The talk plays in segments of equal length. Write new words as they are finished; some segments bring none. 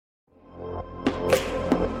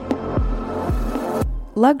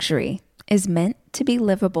Luxury is meant to be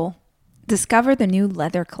livable. Discover the new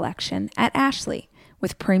leather collection at Ashley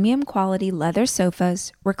with premium quality leather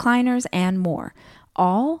sofas, recliners, and more,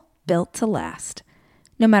 all built to last.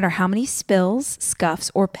 No matter how many spills,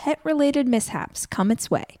 scuffs, or pet-related mishaps come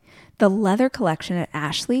its way, the leather collection at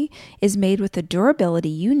Ashley is made with the durability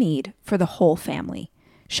you need for the whole family.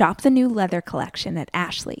 Shop the new leather collection at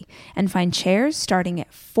Ashley and find chairs starting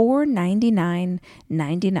at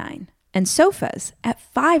 $499.99 and sofas at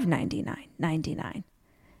 $599.99.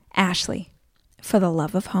 Ashley, for the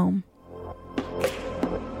love of home.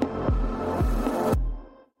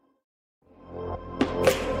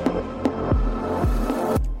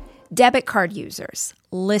 Debit card users,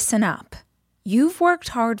 listen up. You've worked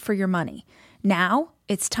hard for your money. Now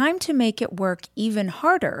it's time to make it work even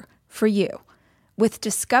harder for you. With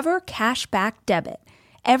Discover Cashback Debit,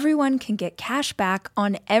 everyone can get cash back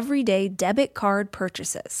on everyday debit card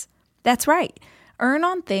purchases. That's right. Earn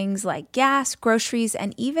on things like gas, groceries,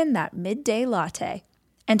 and even that midday latte.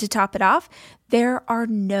 And to top it off, there are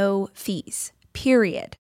no fees,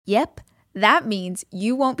 period. Yep, that means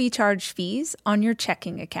you won't be charged fees on your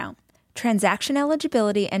checking account. Transaction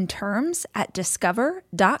eligibility and terms at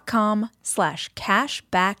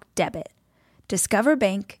discover.com/cashbackdebit. Discover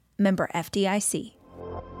Bank, member FDIC.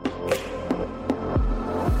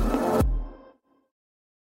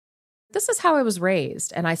 This is how I was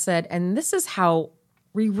raised. And I said, and this is how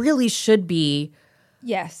we really should be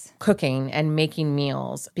cooking and making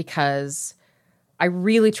meals, because I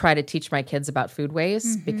really try to teach my kids about food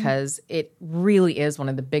waste because it really is one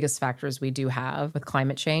of the biggest factors we do have with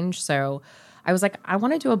climate change. So I was like, I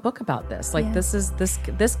want to do a book about this. Like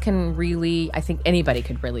this can really, I think anybody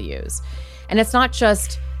could really use. And it's not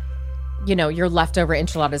just, you know, your leftover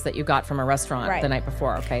enchiladas that you got from a restaurant the night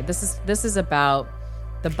before. Okay. This is about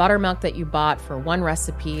the buttermilk that you bought for one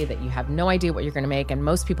recipe that you have no idea what you're going to make, and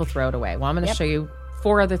most people throw it away. Well, I'm going to show you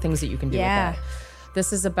 4 other things that you can do with it.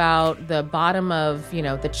 This is about the bottom of, you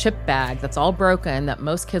know, the chip bag that's all broken that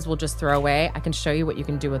most kids will just throw away. I can show you what you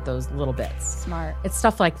can do with those little bits. Smart. It's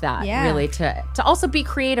stuff like that, really, to also be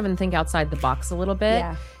creative and think outside the box a little bit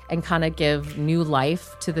and kind of give new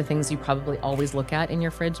life to the things you probably always look at in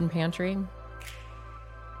your fridge and pantry.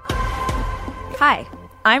 Hi,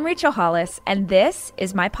 I'm Rachel Hollis, and this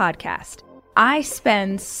is my podcast. I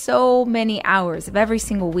spend so many hours of every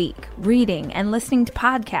single week reading and listening to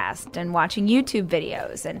podcasts and watching YouTube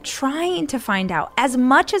videos and trying to find out as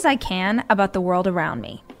much as I can about the world around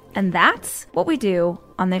me. And that's what we do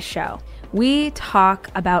on this show. We talk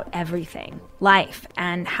about everything, life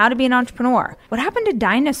and how to be an entrepreneur. What happened to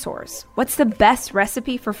dinosaurs? What's the best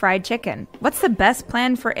recipe for fried chicken? What's the best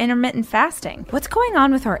plan for intermittent fasting? What's going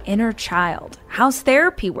on with our inner child? How's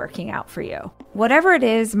therapy working out for you? Whatever it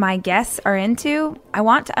is my guests are into, I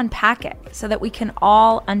want to unpack it so that we can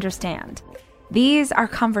all understand. These are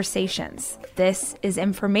conversations. This is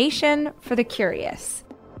information for the curious.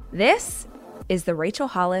 This is the Rachel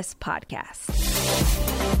Hollis Podcast.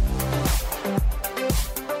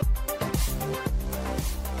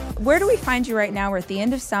 Where do we find you right now? We're at the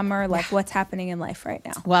end of summer. Like, what's happening in life right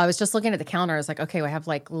now? Well, I was just looking at the calendar. I was like, okay, I have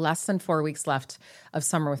like less than 4 weeks left of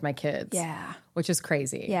summer with my kids. Yeah. Which is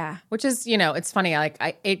crazy. Yeah. Which is, you know, it's funny.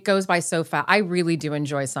 It goes by so fast. I really do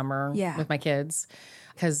enjoy summer with my kids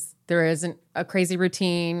because there isn't a crazy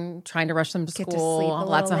routine, trying to rush them to school,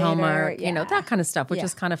 lots of homework, you know, that kind of stuff, which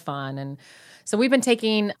is kind of fun. And so we've been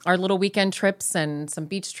taking our little weekend trips and some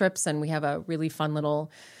beach trips, and we have a really fun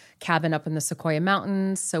little cabin up in the Sequoia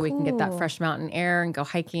Mountains so we can get that fresh mountain air and go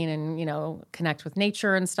hiking and, you know, connect with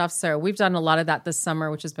nature and stuff. So we've done a lot of that this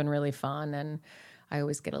summer, which has been really fun. And I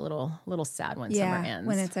always get a little sad when summer ends.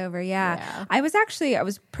 When it's over. Yeah. I was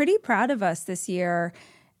pretty proud of us this year.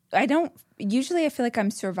 I feel like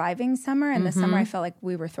I'm surviving summer, and this summer I felt like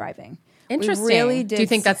we were thriving. Interesting. We really did. Do you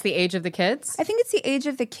think that's the age of the kids? I think it's the age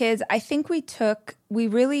of the kids. I think we took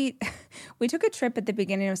a trip at the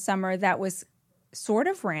beginning of summer that was sort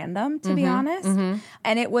of random, to be honest.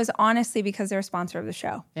 And it was honestly because they're a sponsor of the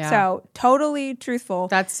show. Yeah. So totally truthful.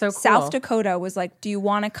 That's so cool. South Dakota was like, do you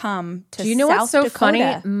want to come to South Dakota? Do you know what's so funny?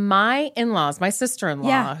 My in-laws, my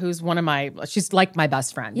sister-in-law, who's she's like my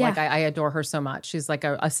best friend. Yeah. Like I adore her so much. She's like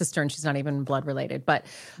a sister, and she's not even blood related. But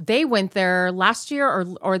they went there last year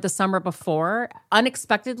or the summer before,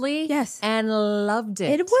 unexpectedly. Yes. And loved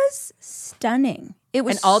it. It was stunning. It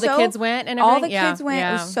was, and all the kids went and everything? All the kids went.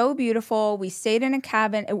 It was so beautiful. We stayed in a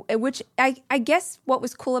cabin, which I guess what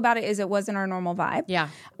was cool about it is it wasn't our normal vibe. Yeah.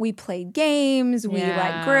 We played games. We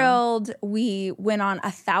grilled. We went on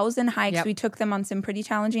 1,000 hikes. Yep. We took them on some pretty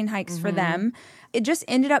challenging hikes for them. It just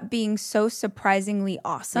ended up being so surprisingly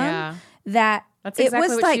awesome that That's it exactly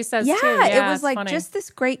was what like, she says yeah, too. Yeah, it was it's like funny. just this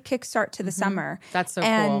great kickstart to the summer. That's so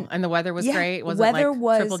And cool. And the weather was great. Was weather it like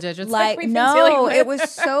was triple digits? Like, we've been dealing with? it was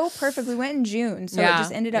so perfect. We went in June, so it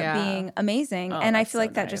just ended up being amazing. Oh, and I that's feel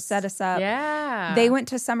like that just set us up. Yeah. They went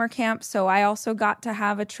to summer camp, so I also got to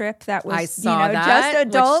have a trip that was, I saw that, just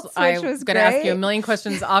adults, which was I'm great. going to ask you a million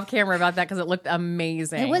questions off camera about that because it looked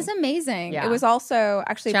amazing. It was amazing. Yeah. It was also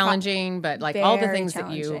actually challenging, but like all the very things that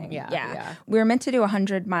you, challenging. We were meant to do a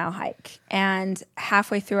 100-mile hike, and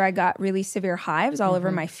halfway through I got really severe hives all over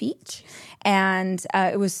my feet, and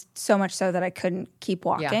it was so much so that I couldn't keep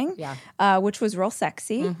walking, which was real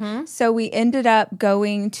sexy. So we ended up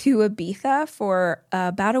going to Ibiza for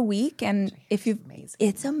about a week, and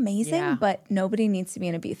it's amazing, but nobody needs to be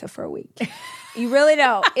in Ibiza for a week. You really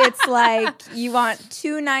don't. It's like you want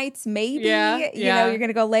 2 nights, maybe. You know, you're going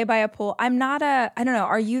to go lay by a pool. I don't know.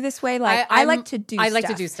 Are you this way? Like I like to do stuff. I like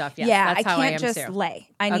to do stuff, yes. Yeah, That's I how can't I am just too. lay.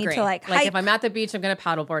 I need to like hike. Like if I'm at the beach, I'm going to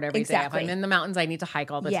paddleboard every day. If I'm in the mountains, I need to hike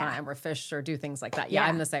all the time or fish or do things like that. Yeah,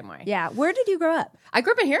 I'm the same way. Yeah. Where did you grow up? I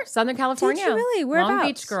grew up in here, Southern California. Did you really? Whereabouts? Long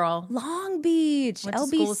Beach girl. Long Beach. Went to LBC.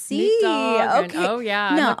 school with Snoop Dogg Okay. and, oh,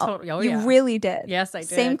 yeah. No, you really did. Yes, I did.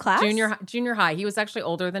 Same class? Junior high. He was actually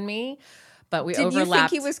older than me, but we overlapped. Did you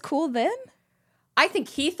think he was cool then? I think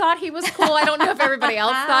he thought he was cool. I don't know if everybody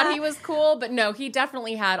else thought he was cool, but no, he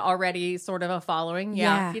definitely had already sort of a following.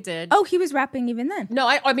 Yeah, he did. Oh, he was rapping even then? No,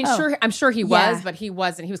 I mean, sure, I'm sure he was, but he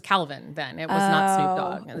wasn't. He was Calvin then. It was not Snoop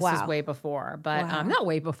Dogg. This was way before, but not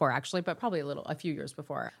way before actually, but probably a few years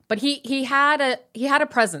before. But he had a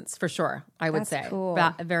presence for sure. I would say, cool.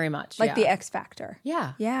 Very much like the X Factor.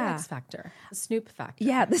 Yeah, the X Factor, the Snoop Factor.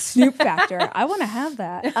 Yeah, the Snoop Factor. I want to have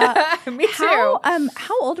that. Me too.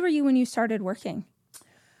 How old were you when you started working?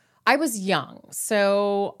 I was young,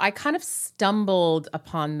 so I kind of stumbled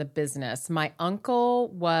upon the business. My uncle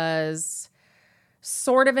was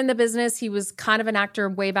sort of in the business. He was kind of an actor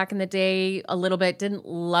way back in the day, a little bit, didn't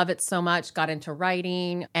love it so much, got into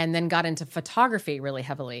writing, and then got into photography really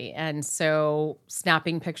heavily. And so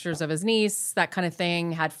snapping pictures of his niece, that kind of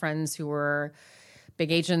thing, had friends who were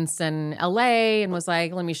big agents in LA and was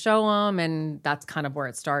like, let me show them. And that's kind of where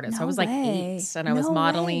it started. So I was like 8 and I was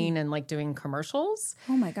modeling and like doing commercials.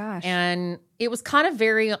 Oh my gosh. And it was kind of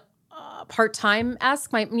very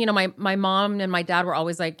part-time-esque. My mom and my dad were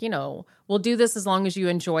always like, we'll do this as long as you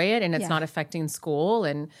enjoy it and it's not affecting school.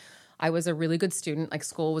 And I was a really good student. Like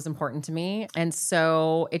school was important to me. And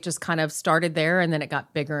so it just kind of started there and then it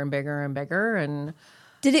got bigger and bigger and bigger. And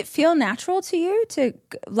did it feel natural to you to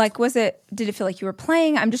like, did it feel like you were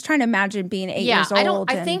playing? I'm just trying to imagine being 8 years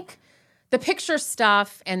old. I think the picture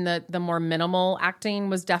stuff and the more minimal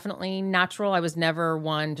acting was definitely natural. I was never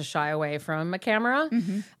one to shy away from a camera,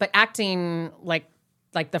 but acting like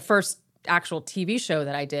the first actual TV show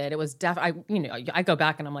that I did, it was I go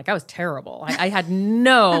back and I'm like, I was terrible. I had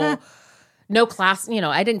no class,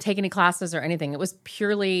 I didn't take any classes or anything. It was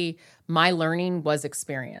purely my learning was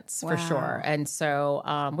experience for sure. And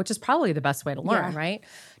so, which is probably the best way to learn, right?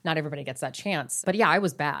 Not everybody gets that chance. But yeah, I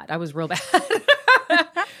was bad. I was real bad.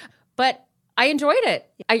 But I enjoyed it.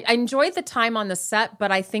 I enjoyed the time on the set,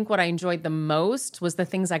 but I think what I enjoyed the most was the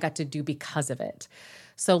things I got to do because of it.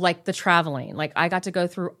 So like the traveling, like I got to go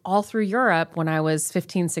all through Europe when I was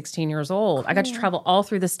 15, 16 years old. Cool. I got to travel all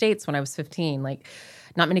through the States when I was 15. Like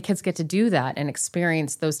not many kids get to do that and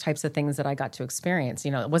experience those types of things that I got to experience.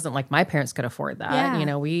 It wasn't like my parents could afford that.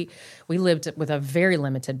 Yeah. We lived with a very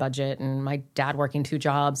limited budget and my dad working 2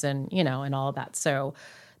 jobs and, and all of that. So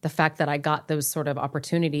the fact that I got those sort of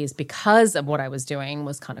opportunities because of what I was doing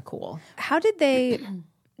was kind of cool. How did they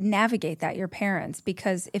navigate that, your parents?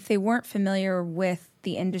 Because if they weren't familiar with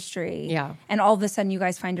the industry and all of a sudden you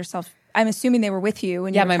guys find yourself, I'm assuming they were with you.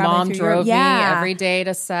 And my mom drove me every day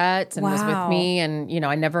to set and was with me. And,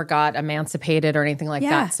 I never got emancipated or anything like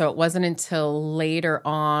that. So it wasn't until later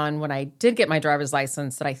on when I did get my driver's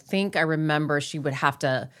license that I think I remember she would have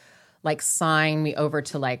to like sign me over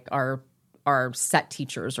to like our set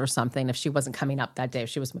teachers or something if she wasn't coming up that day, if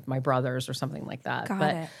she was with my brothers or something like that.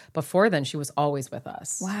 But before then, she was always with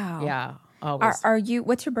us. Wow. Yeah, always.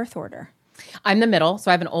 What's your birth order? I'm the middle. So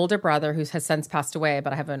I have an older brother who has since passed away,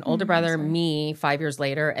 but I have an older brother, me, 5 years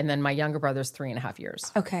later, and then my younger brother's 3.5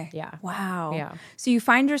 years. Okay. Yeah. Wow. Yeah. So you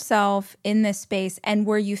find yourself in this space, and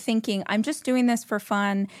were you thinking, I'm just doing this for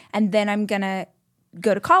fun, and then I'm going to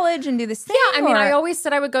go to college and do this thing? Yeah, I mean, I always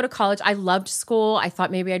said I would go to college. I loved school. I thought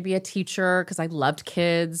maybe I'd be a teacher because I loved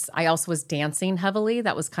kids. I also was dancing heavily.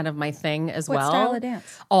 That was kind of my thing as well. What style of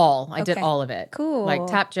dance? I did all of it. Cool. Like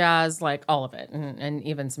tap, jazz, like all of it, and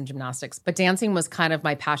even some gymnastics. But dancing was kind of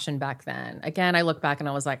my passion back then. Again, I look back and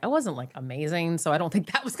I was like, I wasn't like amazing, so I don't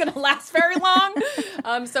think that was going to last very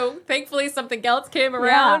long. So thankfully something else came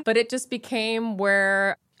around. But it just became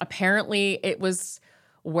where apparently it was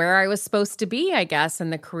where I was supposed to be, I guess,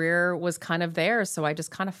 and the career was kind of there. So I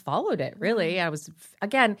just kind of followed it, really. I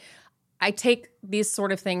take these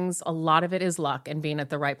sort of things, a lot of it is luck and being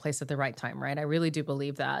at the right place at the right time, right? I really do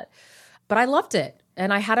believe that. But I loved it.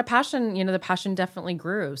 And I had a passion, the passion definitely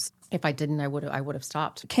grew. If I didn't, I would have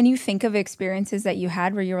stopped. Can you think of experiences that you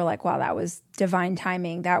had where you were like, wow, that was divine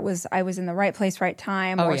timing. I was in the right place, right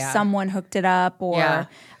time, or someone hooked it up, or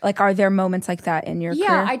like, are there moments like that in your career?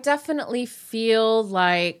 Yeah, I definitely feel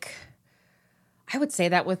like I would say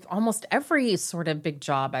that with almost every sort of big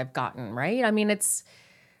job I've gotten, right? I mean, it's,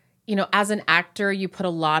 as an actor, you put a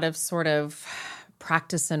lot of sort of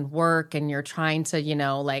practice and work, and you're trying to,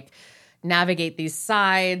 like navigate these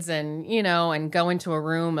sides and, and go into a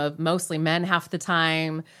room of mostly men half the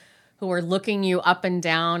time who are looking you up and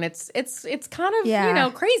down. It's kind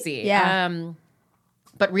of, crazy. Yeah.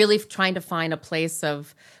 But really trying to find a place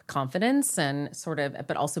of confidence and sort of,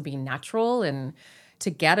 but also being natural, and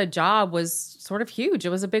to get a job was sort of huge. It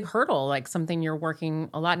was a big hurdle, like something you're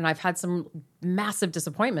working a lot. And I've had some massive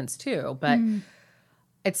disappointments too, but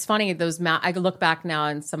it's funny, I look back now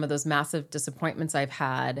and some of those massive disappointments I've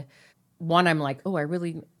had. One, I'm like, oh, I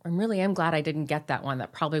really am glad I didn't get that one.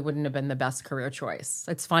 That probably wouldn't have been the best career choice.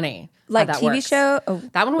 It's funny. Like how that TV works. show? Oh,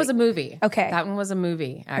 that one was a movie. Okay. That one was a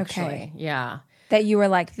movie, actually. Okay. Yeah. That you were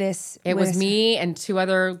like this. It was me and two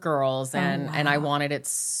other girls, and I wanted it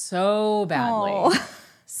so badly. Oh.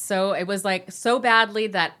 So it was like so badly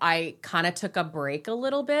that I kind of took a break a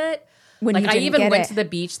little bit. When like you I didn't even get went it. to the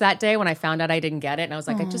beach that day when I found out I didn't get it. And I was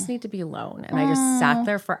like, I just need to be alone. And I just sat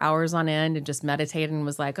there for hours on end and just meditated and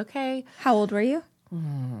was like, okay. How old were you?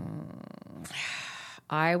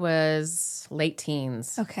 I was late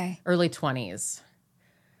teens. Okay. Early 20s.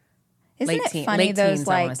 Isn't late it funny, late those teens,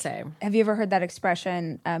 like, I want to say. have you ever heard that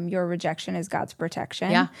expression, your rejection is God's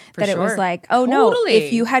protection? Yeah, for That sure. it was like, oh Totally. no,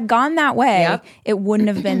 if you had gone that way, Yep. it wouldn't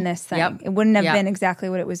have been this thing. Yep. It wouldn't have Yep. been exactly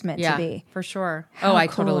what it was meant to be. For sure. How I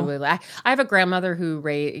cool. totally believe that. I have a grandmother who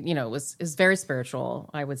is very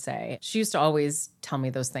spiritual, I would say. She used to always tell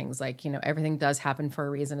me those things like, everything does happen for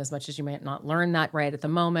a reason. As much as you may not learn that right at the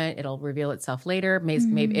moment, it'll reveal itself later.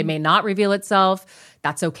 Maybe it may not reveal itself.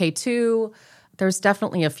 That's okay too. There's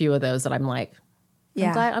definitely a few of those that I'm like,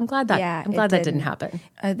 Yeah. I'm glad that didn't happen.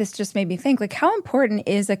 This just made me think, like, how important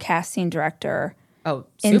is a casting director? Oh,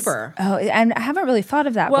 super. And I haven't really thought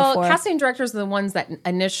of that before. Well, casting directors are the ones that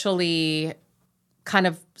initially kind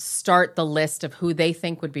of start the list of who they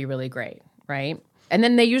think would be really great, right? And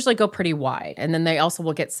then they usually go pretty wide. And then they also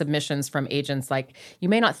will get submissions from agents like, you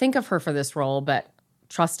may not think of her for this role, but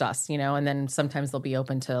trust us, and then sometimes they'll be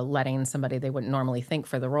open to letting somebody they wouldn't normally think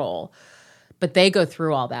for the role. But they go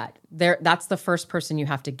through all that. That's the first person you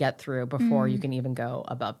have to get through before you can even go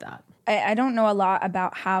above that. I don't know a lot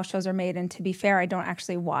about how shows are made, and to be fair, I don't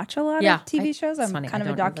actually watch a lot of TV shows. I'm kind of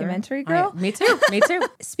a documentary girl. Me too.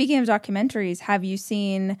 Speaking of documentaries, have you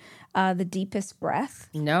seen The Deepest Breath?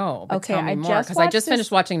 No. But Okay, tell me I more, because I just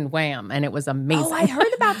finished watching Wham, and it was amazing. Oh, I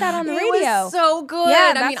heard about that on the radio. It was so good.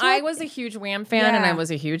 Yeah, I mean, I was a huge Wham fan, and I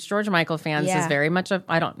was a huge George Michael fan. This is very much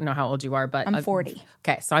I don't know how old you are, but I'm 40.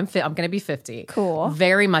 Okay, so I'm going to be 50. Cool.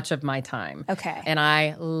 Very much of my time. Okay. And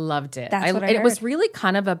I loved it. That's what I heard. It was really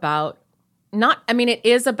kind of about it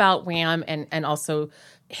is about Wham and also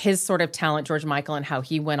his sort of talent, George Michael, and how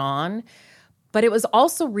he went on. But it was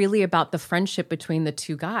also really about the friendship between the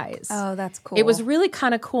two guys. Oh, that's cool. It was really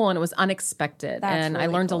kind of cool, and it was unexpected. That's and really I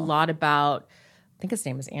learned cool. a lot about, I think his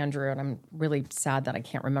name is Andrew, and I'm really sad that I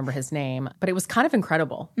can't remember his name. But it was kind of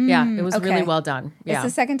incredible. It was really well done. Yeah. It's the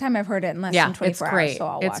second time I've heard it in less than 24 hours, so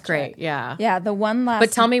I'll watch it. It's great, yeah. Yeah, the one last...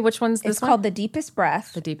 But tell me which one's this It's one? called The Deepest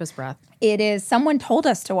Breath. The Deepest Breath. It is, someone told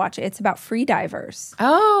us to watch it. It's about free divers.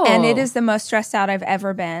 Oh. And it is the most stressed out I've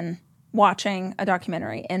ever been watching a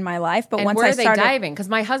documentary in my life. But And once where I are they started diving? Because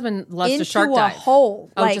my husband loves to shark into a dive.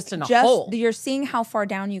 hole. Oh, just in a hole. You're seeing how far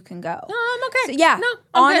down you can go. No, I'm okay. So, yeah, No,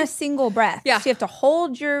 I'm on good. a single breath. Yeah. So you have to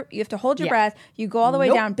hold your breath. You go all the way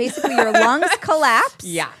Nope. down. Basically, your lungs collapse.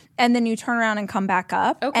 Yeah. And then you turn around and come back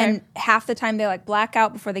up. Okay. And half the time they like black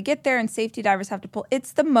out before they get there, and safety divers have to pull.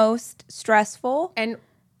 It's the most stressful. And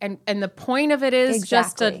the point of it is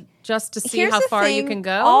Exactly. just to see Here's how the far you thing, can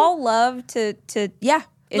go. All love to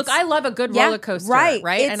Look, I love a good roller coaster, right?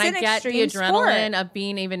 It's and I get the adrenaline of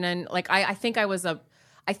being even in, like, I think I was a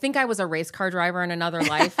race car driver in another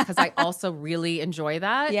life because I also really enjoy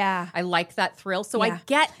that. Yeah. I like that thrill. So I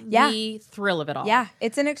get the thrill of it all. Yeah.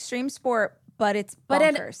 It's an extreme sport, but it's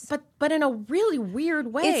bonkers. But in a really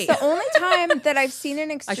weird way. It's the only time that I've seen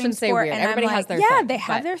an extreme I shouldn't say sport. weird. And Everybody I'm has like, their thing. they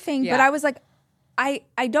have their thing. Yeah. But I was like,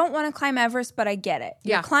 I don't want to climb Everest, but I get it.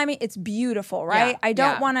 You're climbing, it's beautiful, right? I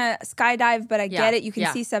don't want to skydive, but I get it. You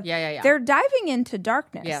can see stuff. They're diving into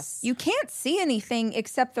darkness. Yes. You can't see anything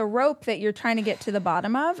except the rope that you're trying to get to the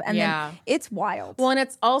bottom of. And then it's wild. Well, and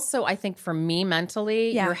it's also, I think for me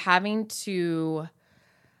mentally, you're having to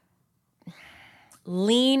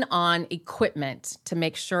lean on equipment to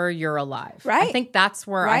make sure you're alive. Right. I think that's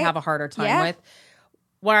where I have a harder time with.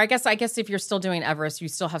 Where I guess if you're still doing Everest, you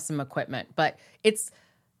still have some equipment, but it's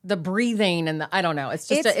the breathing and I don't know. It's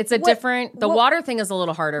just it's a different. The water thing is a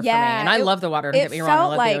little harder for me, and I love the water. Don't get me wrong,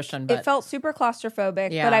 I love the ocean. But it felt super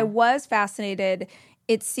claustrophobic, but I was fascinated.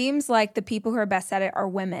 It seems like the people who are best at it are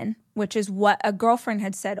women, which is what a girlfriend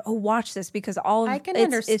had said. Oh, watch this because all of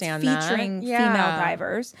it's featuring female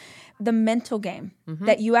divers. The mental game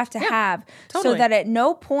that you have to have so that at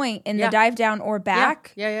no point in the dive down or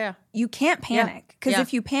back, you can't panic. Because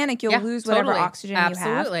if you panic, you'll lose whatever oxygen you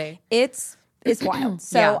have. It's wild.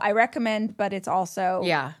 So I recommend, but it's also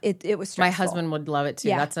it was stressful. My husband would love it too.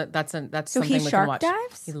 That's so something we can watch.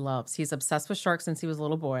 Dives? He's obsessed with sharks since he was a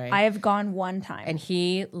little boy. I have gone one time. And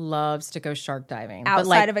he loves to go shark diving. Outside but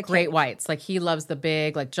like of a great cage. whites. Like he loves the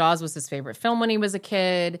big, like Jaws was his favorite film when he was a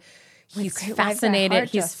kid. He's fascinated.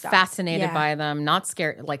 He's fascinated by them, not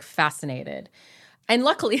scared, like fascinated. And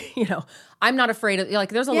luckily, I'm not afraid of, like,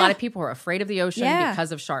 there's a lot of people who are afraid of the ocean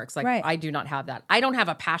because of sharks. Like, I do not have that. I don't have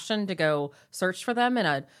a passion to go search for them in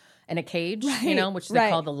a cage, which they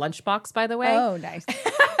call the lunchbox, by the way. Oh, nice.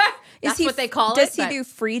 That's what they call it. Does he do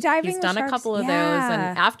free diving? He's done a couple of those.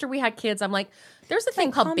 And after we had kids, I'm like, there's a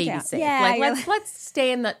thing called baby safe. Yeah, let's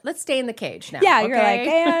stay in the cage now. Yeah, okay? You're like,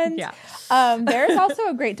 and there's also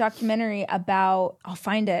a great documentary about, I'll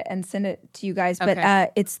find it and send it to you guys,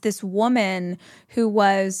 but it's this woman who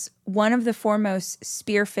was one of the foremost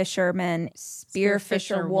spearfisher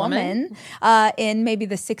woman in maybe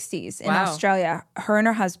the 60s in Australia, her and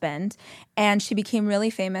her husband, and she became really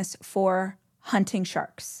famous for hunting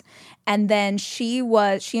sharks. And then she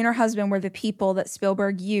and her husband were the people that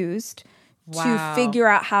Spielberg used to figure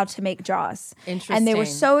out how to make Jaws. Interesting. And they were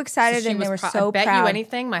so excited and they were so proud. I bet you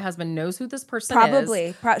anything, my husband knows who this person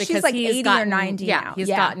is. Probably. She's like 80 or 90 now. He's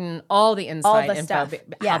gotten all the inside info,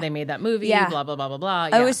 how they made that movie, blah, blah, blah, blah, blah.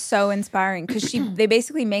 It was so inspiring because they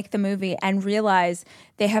basically make the movie and realize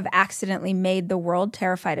they have accidentally made the world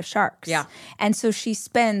terrified of sharks. Yeah. And so she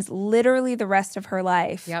spends literally the rest of her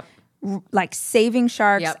life like saving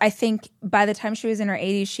sharks. I think by the time she was in her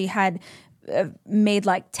 80s, she had made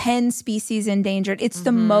like 10 species endangered. It's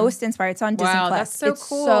the most inspiring. It's on Disney Plus. That's so it's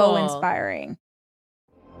cool. So inspiring.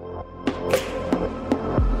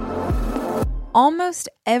 Almost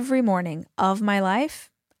every morning of my life,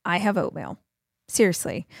 I have oatmeal.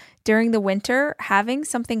 Seriously. During the winter, having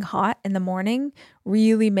something hot in the morning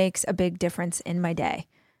really makes a big difference in my day.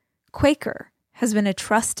 Quaker has been a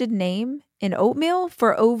trusted name in oatmeal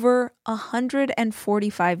for over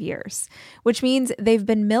 145 years, which means they've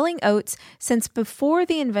been milling oats since before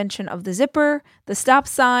the invention of the zipper, the stop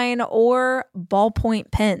sign, or ballpoint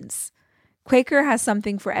pens. Quaker has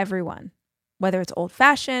something for everyone, whether it's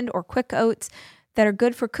old-fashioned or quick oats that are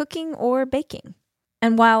good for cooking or baking.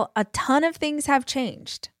 And while a ton of things have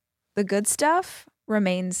changed, the good stuff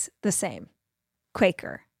remains the same.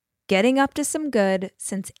 Quaker, getting up to some good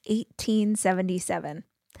since 1877.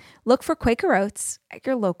 Look for Quaker Oats at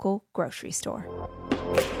your local grocery store.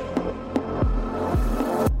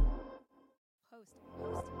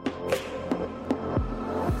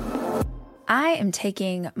 I am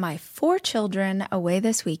taking my 4 children away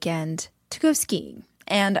this weekend to go skiing.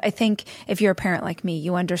 And I think if you're a parent like me,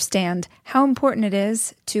 you understand how important it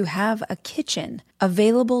is to have a kitchen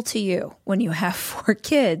available to you when you have 4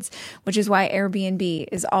 kids, which is why Airbnb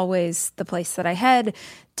is always the place that I head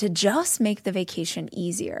to just make the vacation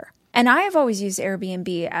easier. And I have always used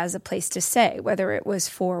Airbnb as a place to stay, whether it was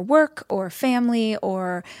for work or family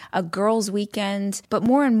or a girls' weekend. But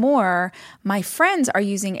more and more, my friends are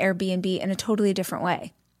using Airbnb in a totally different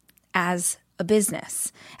way, as a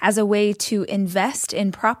business, as a way to invest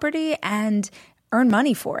in property and earn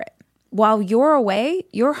money for it. While you're away,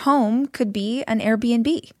 your home could be an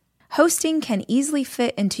Airbnb. Hosting can easily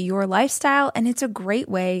fit into your lifestyle, and it's a great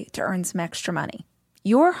way to earn some extra money.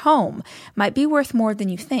 Your home might be worth more than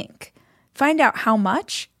you think. Find out how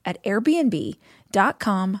much at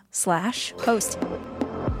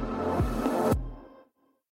airbnb.com/hosting.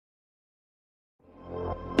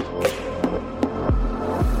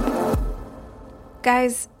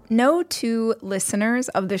 Guys, no two listeners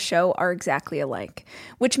of the show are exactly alike,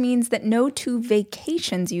 which means that no two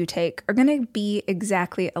vacations you take are going to be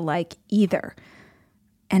exactly alike either.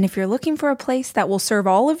 And if you're looking for a place that will serve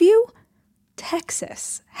all of you,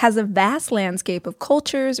 Texas has a vast landscape of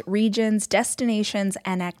cultures, regions, destinations,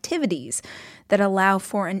 and activities that allow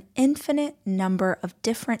for an infinite number of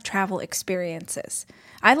different travel experiences.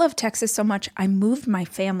 I love Texas so much, I moved my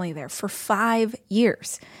family there for 5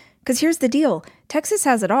 years. Because here's the deal, Texas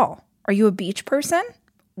has it all. Are you a beach person?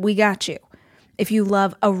 We got you. If you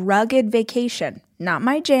love a rugged vacation, not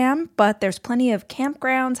my jam, but there's plenty of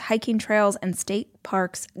campgrounds, hiking trails, and state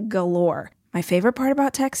parks galore. My favorite part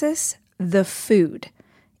about Texas? The food.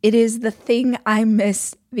 It is the thing I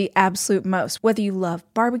miss the absolute most. Whether you love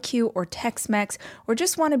barbecue or Tex-Mex or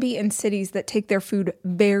just want to be in cities that take their food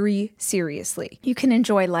very seriously. You can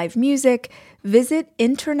enjoy live music, visit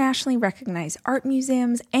internationally recognized art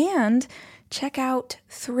museums, and check out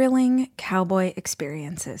thrilling cowboy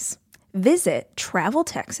experiences. Visit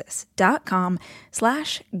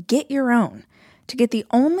traveltexas.com/getyourown to get the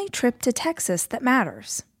only trip to Texas that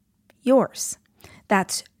matters. Yours.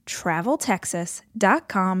 That's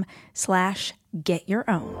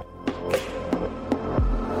traveltexas.com/getyourown.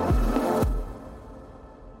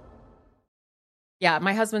 Yeah,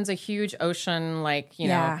 my husband's a huge ocean, you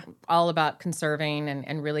know, all about conserving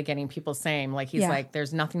and really getting people same. Like, he's like,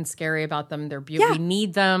 there's nothing scary about them. They're beautiful. We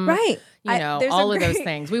need them. Right. You know, all of those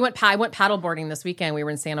things. I went paddleboarding this weekend. We were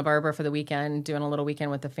in Santa Barbara for the weekend, doing a little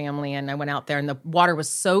weekend with the family. And I went out there and the water was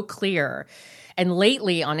so clear. And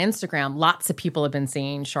lately on Instagram, lots of people have been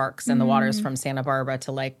seeing sharks in the waters from Santa Barbara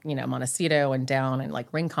to Montecito and down and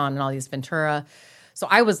Rincon and all these Ventura. So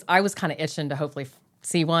I was kind of itching to hopefully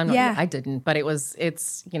see one. Yeah. I didn't, but it's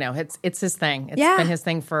his thing. It's been his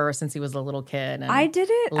thing since he was a little kid. And I did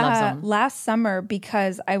it last summer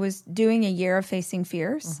because I was doing a year of facing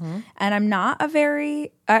fears, and I'm not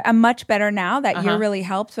I'm much better now. That year really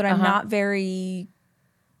helped, but I'm not very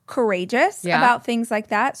courageous about things like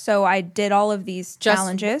that. So I did all of these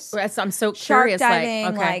challenges. I'm so Shark curious.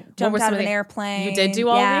 diving, jumped out of an airplane. You did do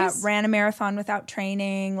all these? Ran a marathon without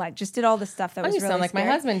training. Just did all the stuff that was really sound like scary.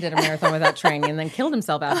 My husband did a marathon without training and then killed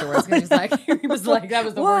himself afterwards. He was like, that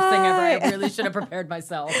was the worst thing ever. I really should have prepared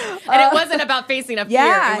myself. And it wasn't about facing a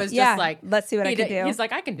fear. It was just let's see what I can do. He's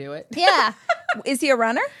like, I can do it. Yeah. Is he a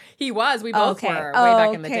runner? He was. We both were way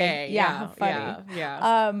back in the day. Yeah, funny.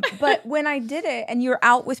 Yeah. But when I did it, and you're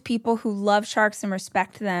out with people who love sharks and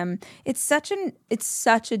respect them, it's such a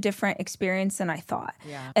different experience than I thought.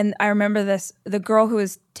 Yeah. And I remember the girl who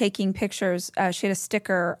was taking pictures, she had a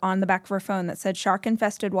sticker on the back of her phone that said, "Shark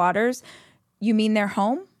infested waters, you mean their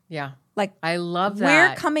home?" Yeah. I love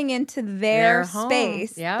that. We're coming into their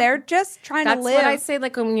space. Yep. They're just trying to live. That's what I say.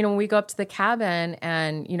 When we go up to the cabin,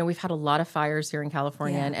 and we've had a lot of fires here in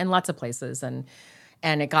California and lots of places, and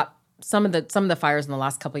it got some of the fires in the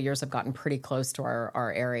last couple of years have gotten pretty close to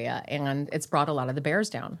our area, and it's brought a lot of the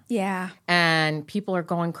bears down. Yeah, and people are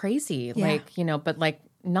going crazy, but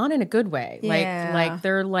not in a good way. Yeah.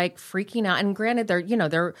 They're freaking out. And granted,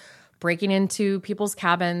 they're breaking into people's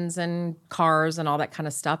cabins and cars and all that kind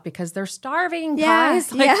of stuff because they're starving,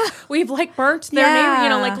 guys. We've burnt their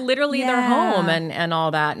neighbor, literally their home and all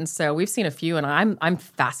that. And so we've seen a few, and I'm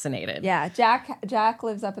fascinated. Yeah, Jack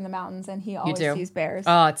lives up in the mountains, and he always sees bears.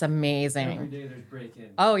 Oh, it's amazing. Every day there's break-in.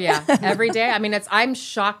 Oh yeah, every day. I mean, I'm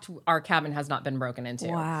shocked our cabin has not been broken into.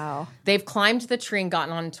 Wow. They've climbed the tree and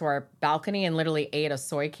gotten onto our balcony and literally ate a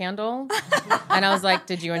soy candle. And I was like,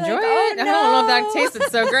 "Did you enjoy it? No. I don't know if that tasted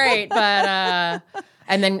so great." But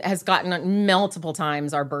and then has gotten multiple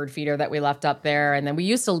times our bird feeder that we left up there. And then we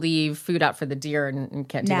used to leave food out for the deer and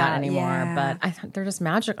can't do that anymore. Yeah. But they're just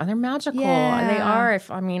magic. They're magical. Yeah. They are. I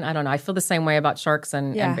don't know. I feel the same way about sharks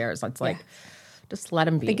and bears. It's just let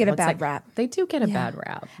them be. They get a bad rap. They do get a bad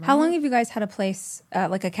rap. Right? How long have you guys had a place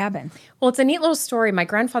like a cabin? Well, it's a neat little story. My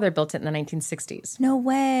grandfather built it in the 1960s. No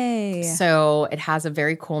way. So it has a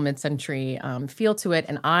very cool mid-century feel to it.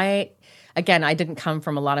 And I didn't come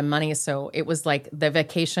from a lot of money, so it was like the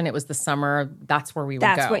vacation, it was the summer, that's where we would go.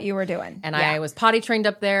 That's what you were doing. And I was potty trained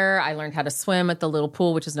up there. I learned how to swim at the little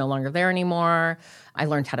pool, which is no longer there anymore. I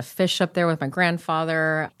learned how to fish up there with my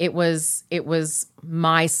grandfather. It was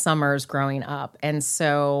my summers growing up. And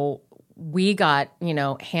so we got,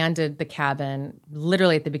 handed the cabin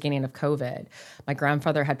literally at the beginning of COVID. My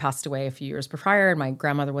grandfather had passed away a few years prior, and my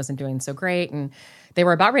grandmother wasn't doing so great. And they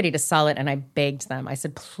were about ready to sell it, and I begged them. I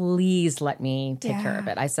said, please let me take care of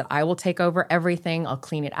it. I said, I will take over everything. I'll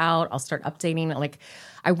clean it out. I'll start updating it.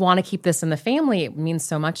 I want to keep this in the family. It means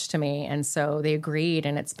so much to me. And so they agreed,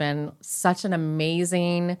 and it's been such an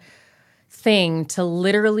amazing thing to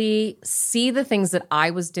literally see the things that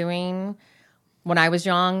I was doing when I was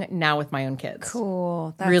young, now with my own kids.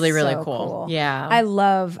 Cool. That's really, really so cool. Yeah. I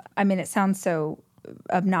mean, it sounds so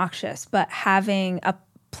obnoxious, but having a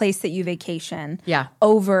place that you vacation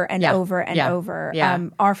over and over and over.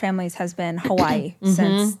 Our family's has been Hawaii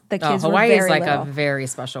since the kids were very Hawaii is like little. a very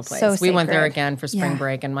special place. So we went there sacred. again for spring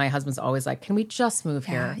break, and my husband's always like, can we just move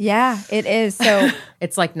here? Yeah, it is. So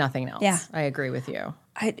it's like nothing else. Yeah. I agree with you.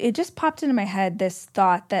 It just popped into my head, this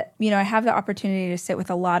thought that, you know, I have the opportunity to sit with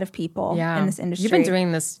a lot of people in this industry. You've been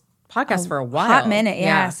doing this podcast for a while. Hot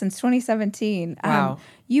minute, since 2017. Wow.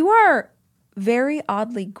 You are very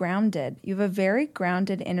oddly grounded. You have a very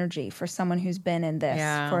grounded energy for someone who's been in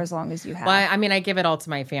this for as long as you have. Well, I mean, I give it all to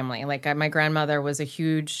my family. Like my grandmother was a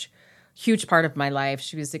huge, huge part of my life.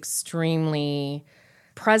 She was extremely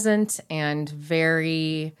present and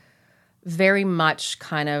very, very much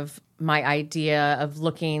kind of my idea of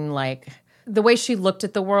looking like the way she looked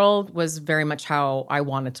at the world was very much how I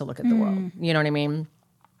wanted to look at the world. You know what I mean?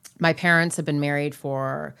 My parents have been married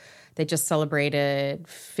they just celebrated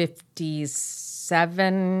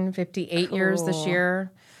 58 years this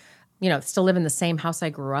year. You know, still live in the same house I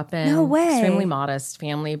grew up in. No way. Extremely modest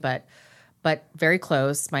family, but very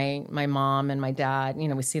close. My mom and my dad, you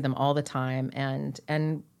know, we see them all the time. And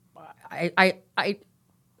I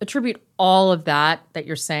attribute all of that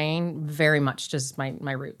you're saying very much to just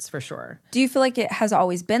my roots, for sure. Do you feel like it has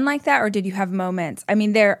always been like that, or did you have moments? I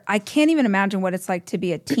mean, I can't even imagine what it's like to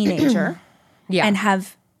be a teenager and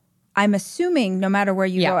have, I'm assuming no matter where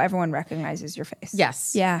you go, everyone recognizes your face.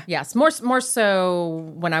 Yes. Yeah. Yes. More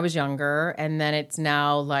so when I was younger, and then it's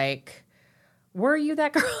now like, were you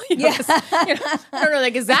that girl? You know, I don't know,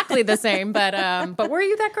 like exactly the same, but were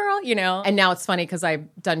you that girl? You know. And now it's funny because I've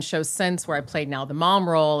done shows since where I played now the mom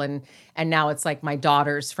role, and now it's like my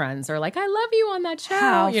daughter's friends are like, I love you on that show.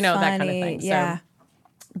 How you know, funny. that kind of thing. Yeah. So,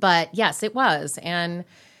 but yes, it was, and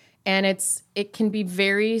it can be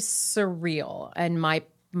very surreal. And my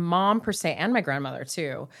mom per se, and my grandmother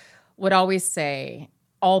too, would always say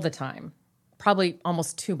all the time, probably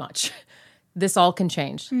almost too much, this all can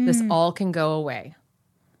change. This all can go away.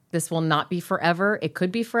 This will not be forever. It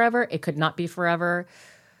could be forever. It could not be forever.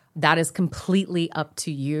 That is completely up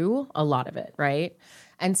to you, a lot of it, right?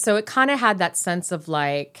 And so it kind of had that sense of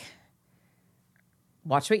like,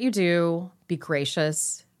 watch what you do, be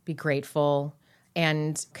gracious, be grateful,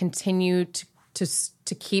 and continue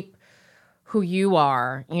to keep who you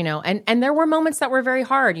are, you know. And there were moments that were very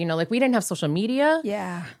hard, you know, like we didn't have social media.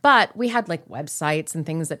 Yeah. But we had like websites and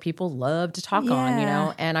things that people loved to talk on, you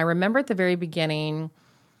know. And I remember at the very beginning,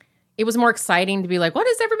 it was more exciting to be like, what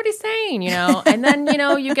is everybody saying, you know? And then, you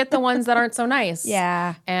know, you get the ones that aren't so nice.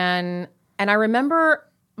 Yeah. And I remember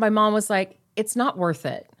my mom was like, it's not worth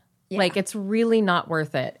it. Yeah. Like, it's really not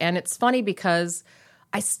worth it. And it's funny because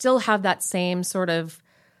I still have that same sort of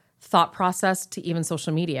thought process to even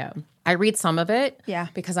social media. I read some of it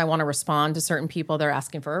because I want to respond to certain people. They're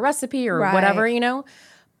asking for a recipe or whatever, you know,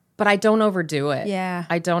 but I don't overdo it. Yeah.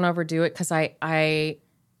 I don't overdo it because I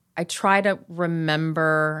try to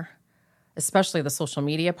remember, especially the social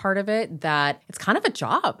media part of it, that it's kind of a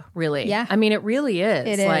job, really. Yeah. I mean, it really is.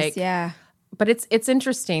 It is, yeah. But it's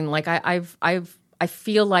interesting. Like I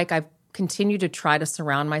feel like I've continue to try to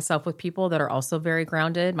surround myself with people that are also very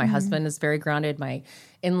grounded. My husband is very grounded. My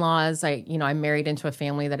in-laws, I'm married into a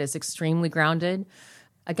family that is extremely grounded.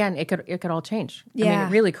 Again, it could all change. Yeah. I mean,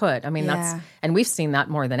 it really could. I mean, and we've seen that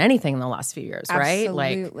more than anything in the last few years, right?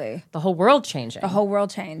 Absolutely. Like the whole world changing. The whole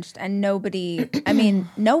world changed. And nobody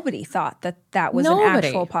thought that was an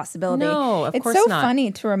actual possibility. No, of course not. It's so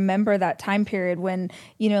funny to remember that time period when,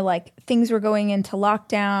 you know, like things were going into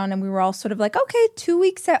lockdown and we were all sort of like, okay, 2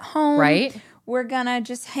 weeks at home. Right. We're gonna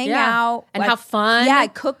just hang out and have fun. Yeah, I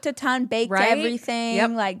cooked a ton, baked everything,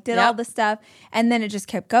 did all the stuff. And then it just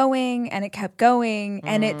kept going and it kept going.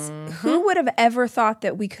 And it's who would have ever thought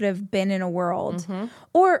that we could have been in a world,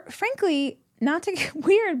 or frankly, not to get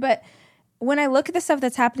weird, but when I look at the stuff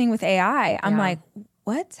that's happening with AI, I'm like,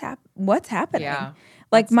 what's happening? Yeah.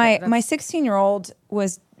 Like my 16-year-old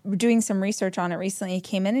was doing some research on it recently. He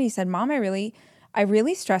came in and he said, Mom, I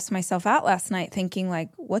really stressed myself out last night thinking, like,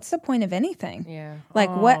 what's the point of anything? Yeah.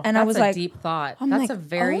 Like, what? And I was like, deep thought. That's like, a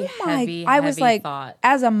very heavy thought.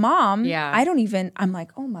 As a mom, yeah. I'm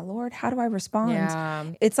like, oh my Lord, how do I respond? Yeah.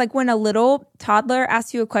 It's like when a little toddler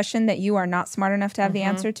asks you a question that you are not smart enough to have the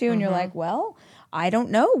answer to, and you're like, well, I don't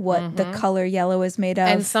know what the color yellow is made of.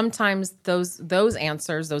 And sometimes those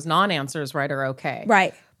answers, those non-answers, right, are okay.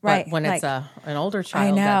 Right. But when it's an older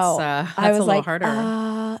child, I know. that's I was a little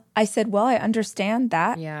harder. I said, well, I understand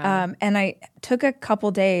that. Yeah. And I took a couple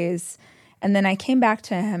days And then I came back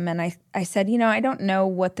to him and I said, I don't know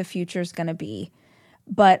what the future is going to be,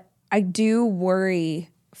 but I do worry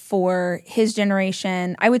for his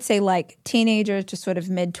generation. I would say like teenagers to sort of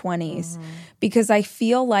mid-20s, because I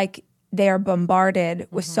feel like they are bombarded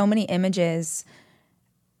with so many images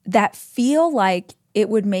that feel like it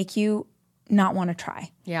would make you not want to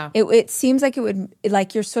try. Yeah. It seems like it would,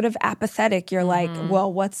 like you're sort of apathetic. You're like,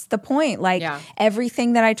 well, what's the point? Like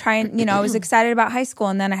everything that I try and, I was excited about high school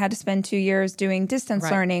and then I had to spend 2 years doing distance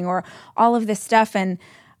learning or all of this stuff. And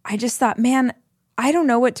I just thought, man, I don't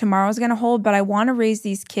know what tomorrow's going to hold, but I want to raise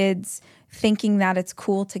these kids thinking that it's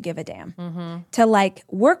cool to give a damn, to like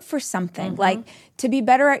work for something, like to be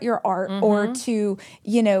better at your art or to,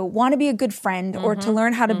 want to be a good friend or to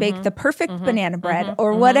learn how to bake the perfect banana bread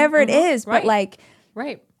or whatever it is. But like,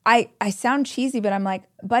 I sound cheesy, but I'm like,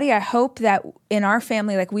 buddy, I hope that in our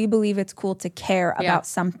family, like we believe it's cool to care about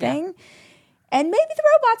something. Yeah. And maybe the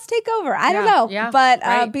robots take over. I don't know.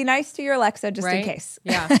 But be nice to your Alexa just in case.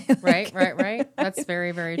 Yeah, right. That's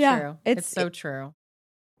very, very true. It's so true.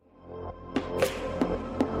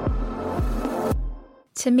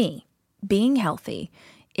 To me, being healthy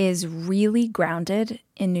is really grounded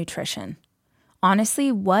in nutrition.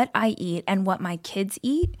 Honestly, what I eat and what my kids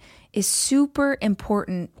eat is super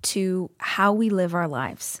important to how we live our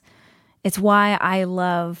lives. It's why I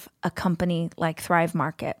love a company like Thrive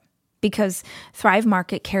Market, because Thrive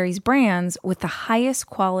Market carries brands with the highest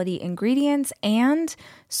quality ingredients and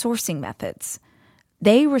sourcing methods.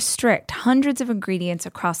 They restrict hundreds of ingredients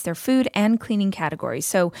across their food and cleaning categories.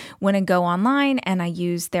 So when I go online and I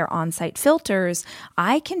use their on-site filters,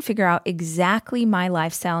 I can figure out exactly my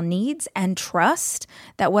lifestyle needs and trust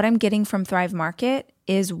that what I'm getting from Thrive Market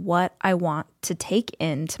is what I want to take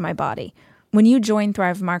into my body. When you join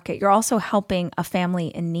Thrive Market, you're also helping a family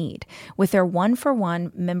in need with their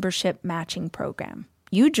 1-for-1 membership matching program.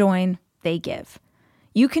 You join, they give.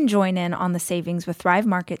 You can join in on the savings with Thrive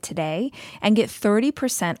Market today and get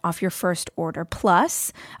 30% off your first order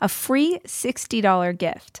plus a free $60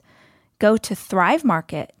 gift. Go to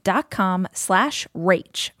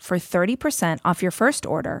thrivemarket.com/rach for 30% off your first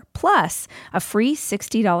order plus a free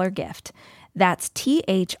 $60 gift. That's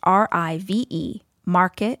THRIVE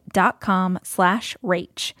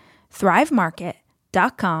market.com/rach.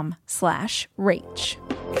 thrivemarket.com/rach.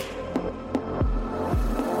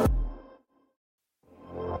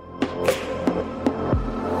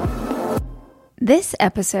 This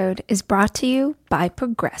episode is brought to you by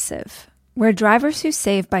Progressive, where drivers who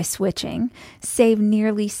save by switching save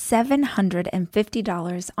nearly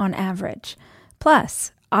 $750 on average.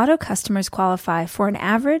 Plus, auto customers qualify for an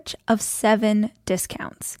average of 7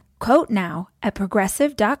 discounts. Quote now at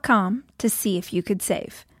progressive.com to see if you could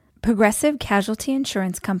save. Progressive Casualty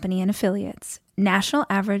Insurance Company and Affiliates. National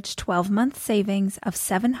average 12-month savings of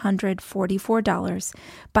 $744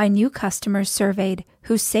 by new customers surveyed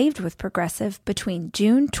who saved with Progressive between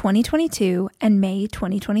June 2022 and May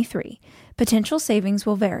 2023. Potential savings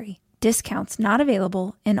will vary. Discounts not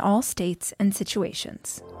available in all states and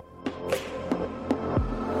situations.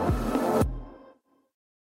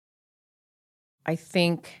 I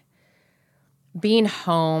think being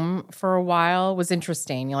home for a while was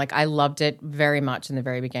interesting. I loved it very much in the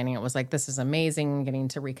very beginning. It was like, this is amazing, getting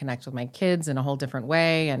to reconnect with my kids in a whole different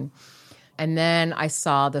way. And then I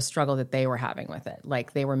saw the struggle that they were having with it.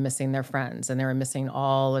 Like they were missing their friends and they were missing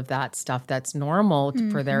all of that stuff that's normal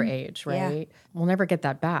for their age, right? Yeah. We'll never get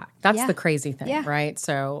that back. That's the crazy thing, right?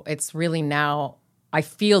 So it's really now, I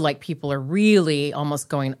feel like people are really almost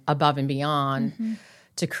going above and beyond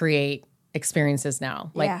to create experiences now.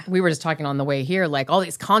 Like we were just talking on the way here, like all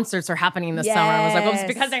these concerts are happening this summer. I was like, well, it's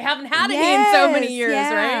because they haven't had any in so many years,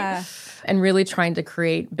 right? And really trying to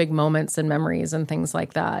create big moments and memories and things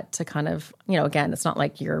like that to kind of, again, it's not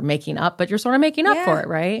like you're making up, but you're sort of making up for it,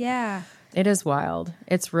 right? Yeah. It is wild.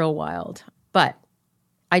 It's real wild. But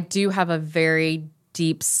I do have a very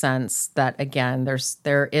deep sense that, again,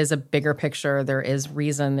 there is a bigger picture. There is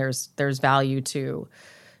reason. There's value to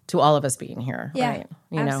all of us being here, right?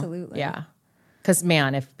 Absolutely. Yeah. Because,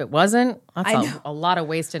 man, if it wasn't, that's a lot of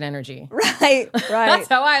wasted energy. Right. That's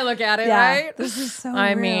how I look at it, right? This is so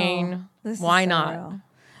I real. mean, this why is so not? Real.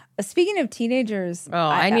 Speaking of teenagers.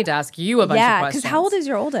 I need to ask you a bunch of questions. Yeah, because how old is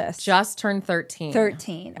your oldest? Just turned 13.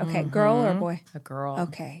 13. Okay, girl or boy? A girl.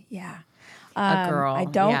 Okay, yeah. A girl. I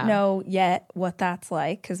don't know yet what that's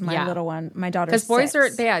like because my little one, my daughter's 6. Because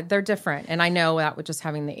boys they're different. And I know that with just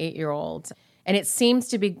having the 8-year-old. And it seems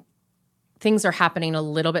to be things are happening a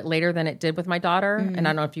little bit later than it did with my daughter. And I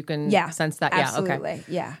don't know if you can sense that. Absolutely. Yeah, okay.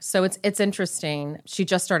 Yeah. So it's interesting. She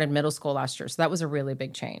just started middle school last year. So that was a really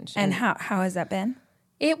big change. And how has that been?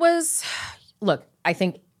 It was, look, I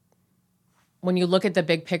think when you look at the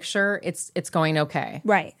big picture, it's going okay.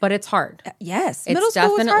 Right. But it's hard. Yes. It's middle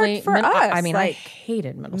school was hard for us. I mean, I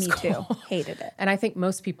hated middle school. Me too. Hated it. And I think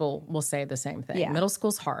most people will say the same thing. Yeah. Middle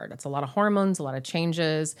school's hard. It's a lot of hormones, a lot of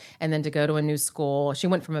changes. And then to go to a new school, she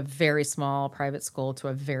went from a very small private school to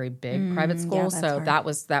a very big private school. So hard.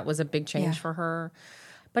 that was a big change for her.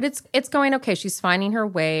 But it's going okay. She's finding her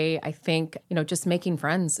way. I think, just making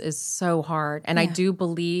friends is so hard. And I do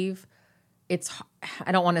believe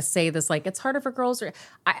I don't want to say this like it's harder for girls.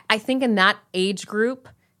 I think in that age group,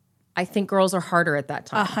 I think girls are harder at that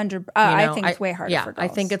time. 100%. I think it's way harder for girls. I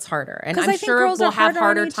think it's harder. And I'm sure we'll have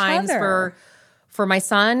harder times for my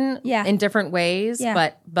son in different ways.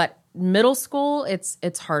 Yeah. But middle school,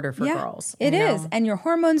 it's harder for girls. It is. And your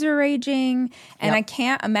hormones are raging. And I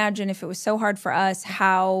can't imagine if it was so hard for us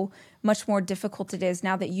how much more difficult it is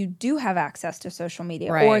now that you do have access to social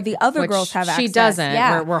media or the other girls have access. She doesn't.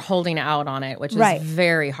 Yeah. We're holding out on it, which is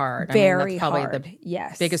very hard. Very that's probably hard.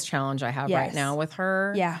 The biggest challenge I have right now with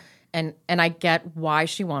her. Yeah. And I get why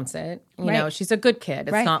she wants it. You know, she's a good kid.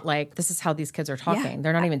 It's not like this is how these kids are talking. Yeah.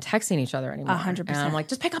 They're not even texting each other anymore. 100%. And I'm like,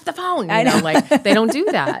 just pick up the phone. You know, like they don't do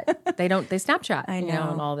that. They Snapchat. I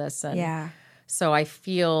know. And all this. And so I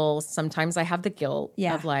feel sometimes I have the guilt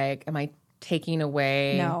of like, am I taking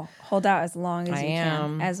away? No, hold out as long as you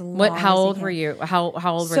can. How old were you? How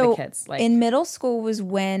old were the kids? Like in middle school was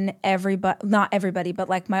when not everybody, but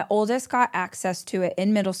like my oldest got access to it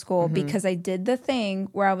in middle school because I did the thing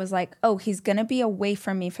where I was like, oh, he's going to be away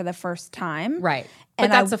from me for the first time. Right. And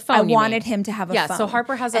but that's a phone. I wanted him to have a phone. Yeah, so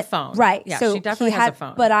Harper has a phone. Right. Yeah, so she definitely has a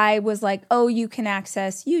phone. But I was like, oh, you can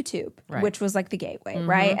access YouTube, which was like the gateway,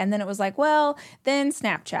 right? And then it was like, well, then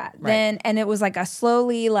Snapchat. And it was like a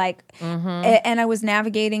slowly and I was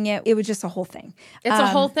navigating it. It was just a whole thing. It's a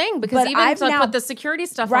whole thing because even to put the security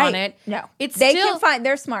stuff on it,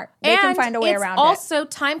 they're smart. They can find a way around it. It's also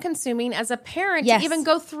time consuming as a parent to even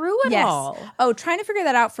go through it all. Oh, trying to figure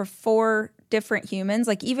that out for 4 different humans,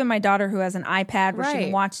 like even my daughter who has an iPad where she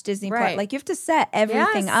can watch Disney Plus, like you have to set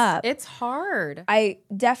everything up. It's hard. I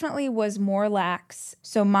definitely was more lax.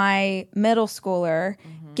 So my middle schooler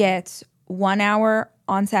gets 1 hour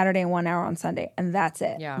on Saturday and 1 hour on Sunday, and that's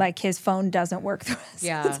it. Yeah. Like his phone doesn't work the rest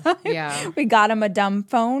of the time. Yeah. We got him a dumb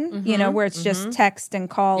phone, where it's just text and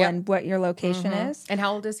call and what your location is. And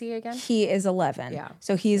how old is he again? He is 11. Yeah.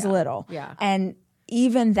 So he's little. Yeah. And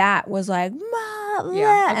even that was like, Mom,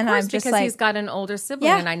 and I'm just because he's got an older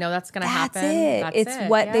sibling, and I know that's going to happen. It's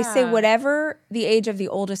what they say. Whatever the age of the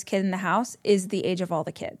oldest kid in the house is the age of all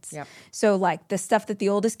the kids. Yep. So like the stuff that the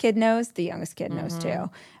oldest kid knows, the youngest kid knows too.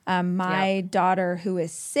 My daughter, who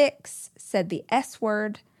is 6, said the S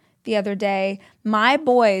word the other day. My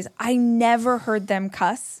boys, I never heard them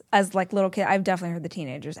cuss as like little kids. I've definitely heard the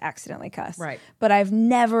teenagers accidentally cuss. Right. But I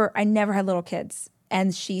never had little kids.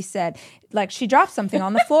 And she said, like, she dropped something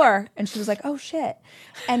on the floor, and she was like, oh, shit.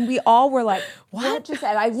 And we all were like, what just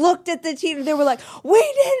said? I looked at the team, and they were like, we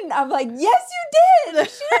didn't. I'm like, yes, you did.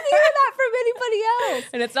 She didn't hear that from anybody else.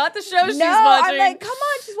 And it's not the show she's watching. I'm like, come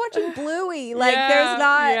on, she's watching Bluey. Like, there's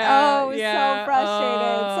not, so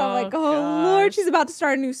frustrated. So I'm like, oh, Lord, she's about to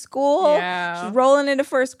start a new school. Yeah. She's rolling into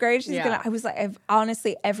first grade. She's I was like,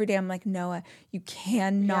 honestly, every day I'm like, Noah, you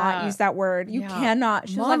cannot use that word. You cannot.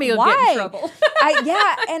 She's Mommy like, why? Will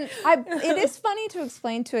get in trouble. It is funny to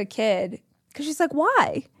explain to a kid because she's like,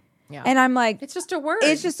 why? Yeah. And I'm like, it's just a word.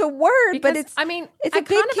 It's just a word, because, but it's a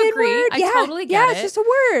big kid word. I totally get it. It's just a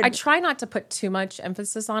word. I try not to put too much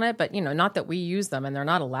emphasis on it, but not that we use them and they're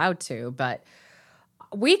not allowed to, but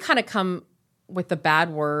we kind of come with the bad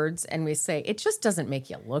words and we say it just doesn't make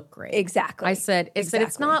you look great. Exactly. I said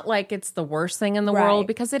it's not like it's the worst thing in the world,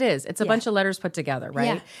 because it is. It's a bunch of letters put together,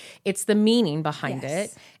 right? Yeah. It's the meaning behind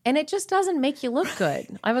it, and it just doesn't make you look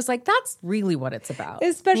good. I was like, that's really what it's about.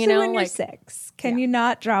 Especially when you're 6. Can you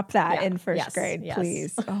not drop that in first grade,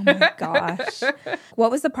 please? Oh my gosh.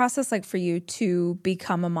 What was the process like for you to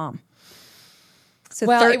become a mom? So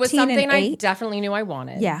it was something I definitely knew I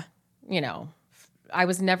wanted. Yeah. I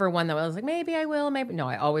was never one that was like, maybe I will, maybe. No,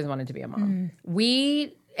 I always wanted to be a mom.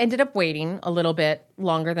 We ended up waiting a little bit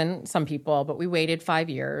longer than some people, but we waited 5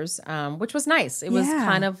 years, which was nice. It was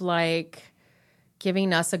kind of like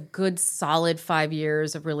giving us a good solid 5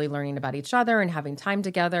 years of really learning about each other and having time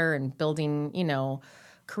together and building,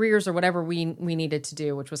 careers or whatever we needed to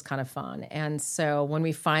do, which was kind of fun. And so when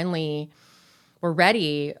we finally were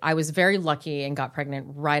ready, I was very lucky and got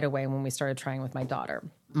pregnant right away when we started trying with my daughter.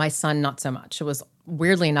 My son, not so much. It was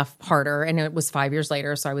weirdly enough harder, and it was 5 years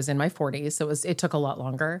later, so I was in my 40s. So it took a lot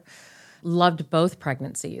longer. Loved both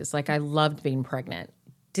pregnancies. Like I loved being pregnant.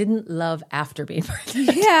 Didn't love after being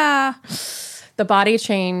pregnant. Yeah. The body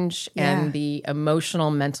change and the emotional,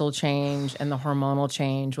 mental change and the hormonal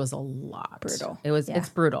change was a lot. Brutal. It's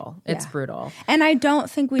brutal. It's brutal. And I don't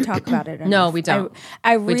think we talk about it enough. No, we don't.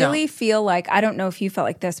 I really feel like, I don't know if you felt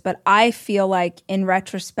like this, but I feel like in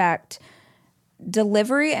retrospect,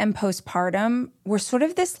 delivery and postpartum were sort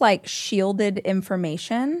of this like shielded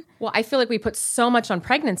information. Well, I feel like we put so much on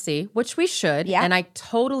pregnancy, which we should. Yeah. And I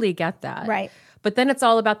totally get that. Right. But then it's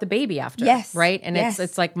all about the baby after. Yes. Right? And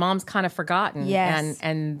it's like mom's kind of forgotten. Yes.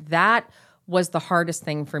 And that was the hardest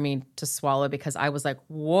thing for me to swallow because I was like,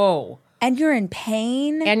 whoa. And you're in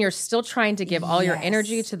pain. And you're still trying to give all your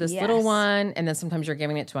energy to this little one. And then sometimes you're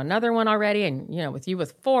giving it to another one already. And, you know, with you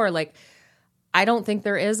with 4, like, I don't think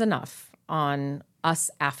there is enough on us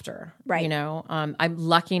after. Right. You know, I'm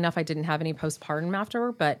lucky enough I didn't have any postpartum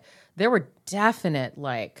after, but there were definite,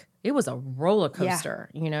 like, it was a roller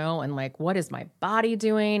coaster, you know, and like, what is my body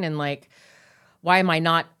doing? And like, why am I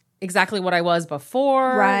not exactly what I was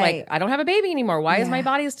before? Right. Like, I don't have a baby anymore. Why is my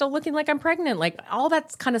body still looking like I'm pregnant? Like, all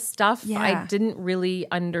that kind of stuff I didn't really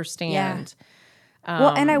understand.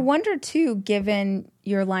 Well, and I wonder too, given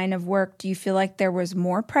your line of work, do you feel like there was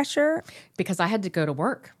more pressure? Because I had to go to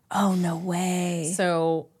work. Oh, no way.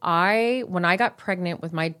 So when I got pregnant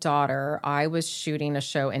with my daughter, I was shooting a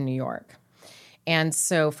show in New York. And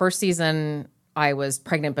so first season, I was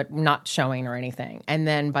pregnant, but not showing or anything. And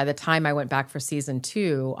then by the time I went back for season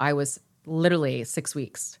 2, I was literally 6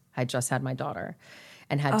 weeks. I just had my daughter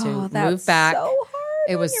and had to move back. So hard.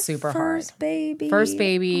 It was super hard. First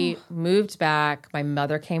baby, moved back. My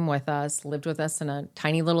mother came with us, lived with us in a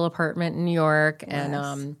tiny little apartment in New York. Yes.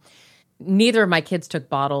 And neither of my kids took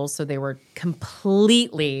bottles, so they were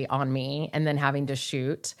completely on me and then having to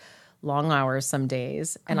shoot long hours some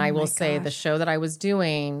days. And I will say the show that I was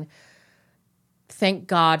doing, thank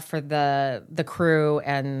God for the crew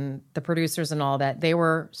and the producers and all that. They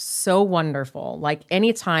were so wonderful. Like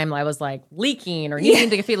anytime I was like leaking or needing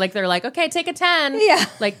to feel like they're like, okay, take a 10. Yeah.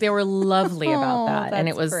 Like they were lovely about that. And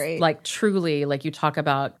it was like truly like you talk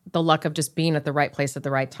about the luck of just being at the right place at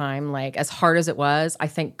the right time. Like as hard as it was, I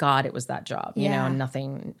thank God it was that job, you know,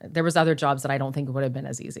 and there was other jobs that I don't think would have been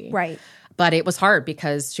as easy. Right. But it was hard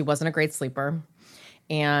because she wasn't a great sleeper.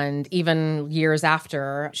 And even years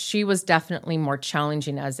after, she was definitely more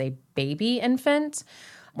challenging as a baby infant,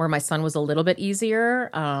 where my son was a little bit easier.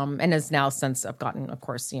 And has now since I've gotten, of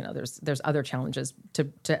course, you know, there's other challenges to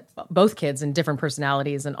both kids and different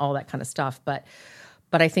personalities and all that kind of stuff. But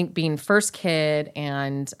I think being first kid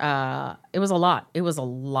and it was a lot. It was a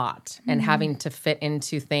lot. And having to fit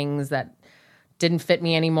into things that didn't fit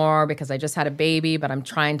me anymore because I just had a baby, but I'm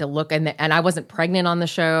trying to look and I wasn't pregnant on the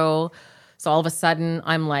show. So all of a sudden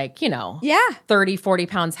I'm like, you know, 30, 40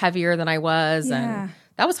 pounds heavier than I was. Yeah. And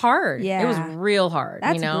that was hard. Yeah. It was real hard.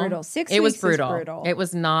 That's you know? Brutal. 6 weeks it was brutal. Is brutal. It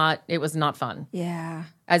was not fun. Yeah.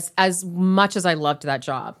 As much as I loved that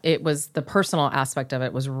job, it was the personal aspect of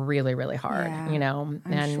it was really, really hard, you know,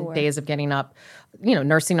 and days of getting up, you know,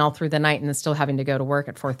 nursing all through the night and then still having to go to work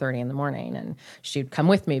at 4:30 in the morning. And she'd come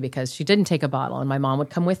with me because she didn't take a bottle and my mom would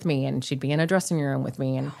come with me and she'd be in a dressing room with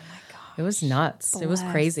me. And oh my gosh. It was nuts. Bless. It was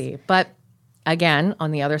crazy. But again,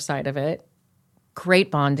 on the other side of it,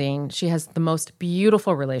 great bonding. She has the most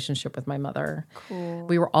beautiful relationship with my mother. Cool.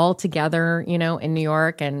 We were all together, you know, in New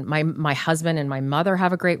York, and my husband and my mother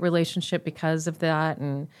have a great relationship because of that.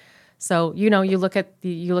 And so, you know, you look at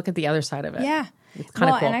the other side of it. Yeah. It's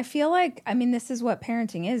kind of cool. And I feel like, I mean, this is what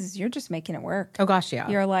parenting is. You're just making it work. Oh gosh, yeah.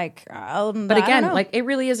 You're like, but again, like it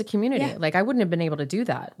really is a community. Yeah. Like I wouldn't have been able to do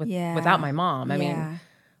that without my mom. I mean,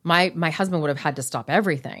 my husband would have had to stop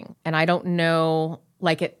everything. And I don't know,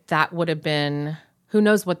 like that would have been, who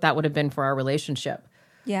knows what that would have been for our relationship.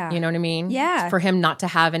 Yeah. You know what I mean? Yeah. For him not to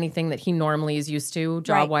have anything that he normally is used to,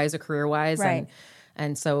 job-wise or career-wise. Right.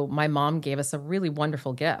 And so my mom gave us a really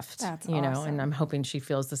wonderful gift. That's you awesome. know, and I'm hoping she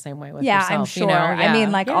feels the same way with herself. herself. I'm sure. You know? I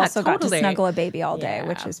mean, like also totally. got to snuggle a baby all day,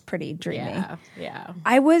 which is pretty dreamy. Yeah.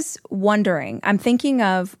 I was wondering, I'm thinking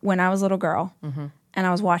of when I was a little girl and I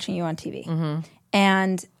was watching you on TV. Mm-hmm.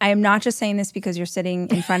 And I am not just saying this because you're sitting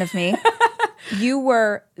in front of me. You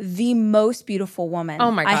were the most beautiful woman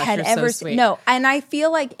I had you're ever so seen. No, and I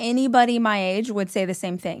feel like anybody my age would say the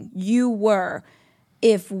same thing. You were.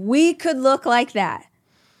 If we could look like that,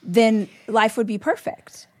 then life would be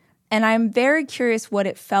perfect. And I'm very curious what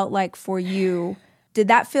it felt like for you. Did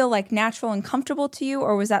that feel like natural and comfortable to you,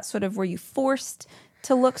 or was that sort of were you forced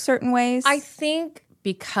to look certain ways? I think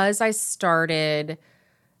because I started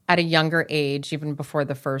at a younger age, even before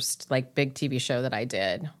the first like big TV show that I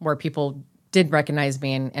did, where people did recognize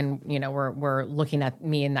me and you know, were looking at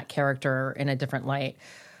me and that character in a different light.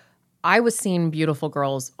 I was seeing beautiful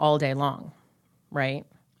girls all day long, right?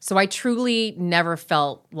 So I truly never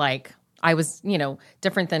felt like I was,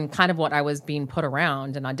 different than kind of what I was being put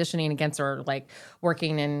around and auditioning against, or like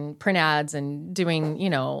working in print ads and doing,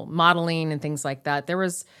 modeling and things like that. There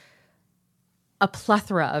was a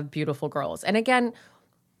plethora of beautiful girls. And again,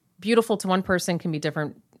 beautiful to one person can be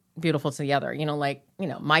different, beautiful to the other.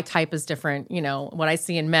 My type is different. What I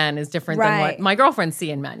see in men is different than what my girlfriends see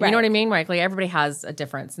in men. You know what I mean? Like everybody has a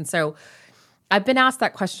difference. And so I've been asked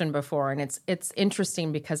that question before, and it's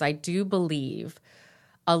interesting because I do believe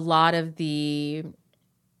a lot of the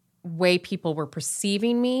way people were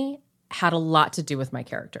perceiving me had a lot to do with my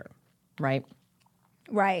character, right?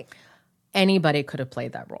 Right. Anybody could have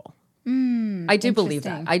played that role. I do believe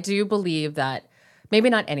that. I do believe that maybe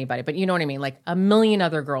not anybody, but you know what I mean? Like a million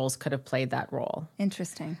other girls could have played that role.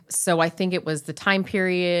 Interesting. So I think it was the time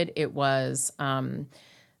period. It was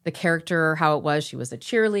the character, how it was. She was a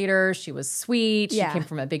cheerleader. She was sweet. She came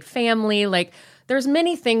from a big family. Like there's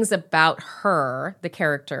many things about her, the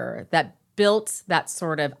character, that built that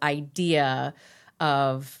sort of idea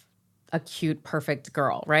of a cute, perfect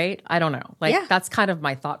girl, right? I don't know. Like that's kind of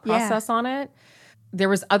my thought process on it. There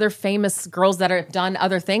was other famous girls that have done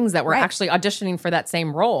other things that were actually auditioning for that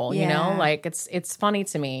same role, Like it's funny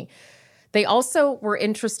to me. They also were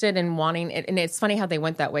interested in wanting it, and it's funny how they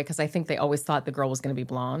went that way because I think they always thought the girl was going to be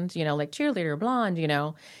blonde, like cheerleader blonde,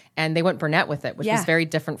 and they went brunette with it, which was very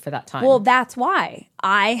different for that time. Well, that's why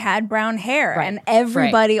I had brown hair, and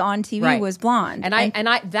everybody on TV was blonde, and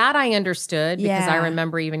I understood because I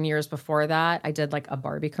remember even years before that I did like a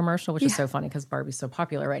Barbie commercial, which is so funny because Barbie's so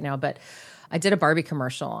popular right now, but I did a Barbie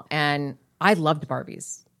commercial, and I loved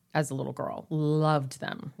Barbies. As a little girl, loved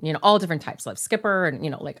them, all different types, loved Skipper. And,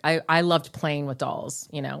 I loved playing with dolls,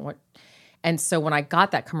 And so when I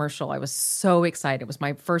got that commercial, I was so excited. It was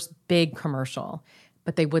my first big commercial,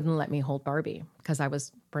 but they wouldn't let me hold Barbie because I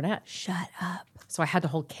was brunette. Shut up. So I had to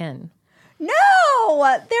hold Ken. No,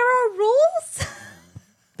 there are rules.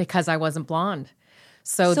 Because I wasn't blonde.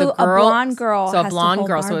 So a blonde girl. So a blonde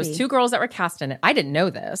girl. So it was two girls that were cast in it. I didn't know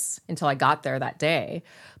this until I got there that day.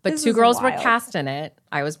 But two girls were cast in it.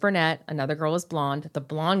 I was brunette. Another girl was blonde. The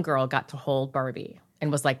blonde girl got to hold Barbie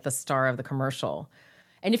and was like the star of the commercial.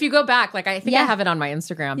 And if you go back, like I think I have it on my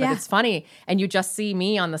Instagram, but it's funny. And you just see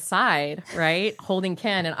me on the side, right, holding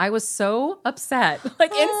Ken. And I was so upset. Like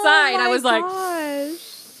inside, I was like,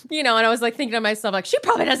 and I was like thinking to myself, like, she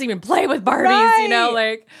probably doesn't even play with Barbies,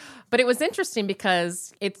 like. But it was interesting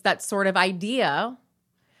because it's that sort of idea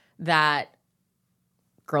that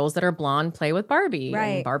girls that are blonde play with Barbie. Right.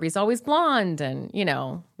 And Barbie's always blonde and,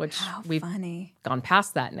 which we've gone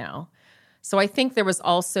past that now. So I think there was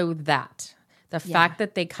also that. The fact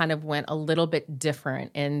that they kind of went a little bit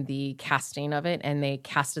different in the casting of it and they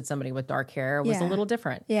casted somebody with dark hair was a little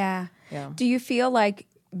different. Yeah. Do you feel like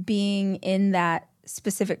being in that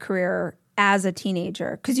specific career as a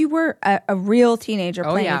teenager, because you were a real teenager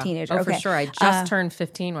playing a teenager. Oh, for sure. I just turned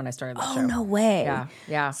 15 when I started that show. Oh, no way.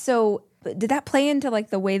 Yeah. So did that play into like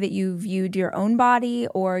the way that you viewed your own body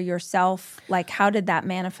or yourself? Like how did that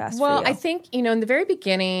manifest for you? Well, I think, in the very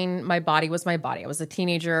beginning, my body was my body. I was a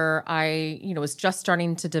teenager. I, was just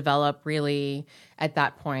starting to develop really at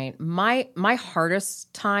that point. My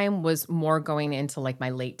hardest time was more going into like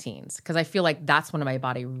my late teens because I feel like that's when my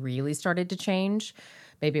body really started to change.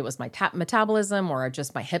 Maybe it was my metabolism or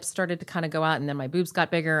just my hips started to kind of go out and then my boobs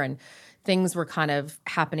got bigger and things were kind of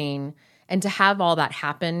happening. And to have all that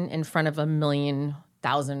happen in front of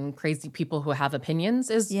 1,000,000 crazy people who have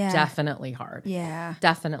opinions is definitely hard. Yeah.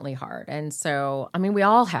 Definitely hard. And so, I mean, we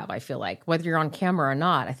all have, I feel like, whether you're on camera or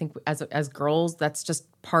not. I think as girls, that's just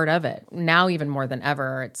part of it. Now, even more than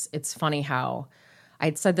ever, it's funny how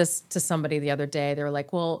I'd said this to somebody the other day. They were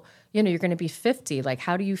like, well, you're going to be 50. Like,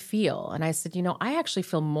 how do you feel? And I said, I actually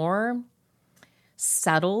feel more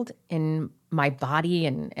settled in my body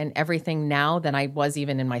and everything now than I was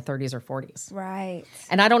even in my 30s or 40s. Right.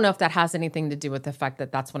 And I don't know if that has anything to do with the fact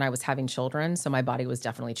that that's when I was having children. So my body was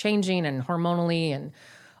definitely changing and hormonally and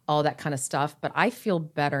all that kind of stuff. But I feel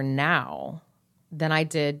better now than I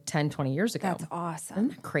did 10, 20 years ago. That's awesome. Isn't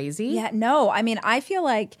that crazy? Yeah, no. I mean, I feel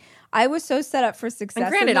like I was so set up for success.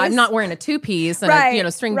 And granted, I'm not wearing a two-piece and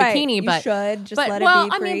a string bikini, but you should just let it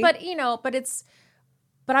be free.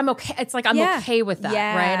 But I'm okay. It's like I'm okay with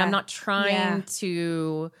that, right? I'm not trying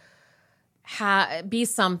to be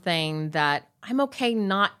something that I'm okay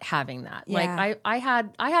not having that. Yeah. Like I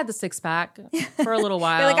had the six pack for a little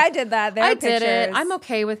while. You're like I did that. I did it. I'm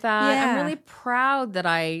okay with that. Yeah. I'm really proud that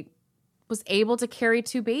I was able to carry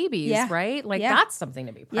two babies, right? Like that's something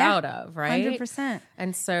to be proud of, right? 100%.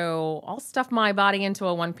 And so I'll stuff my body into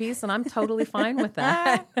a one piece and I'm totally fine with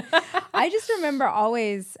that. I just remember I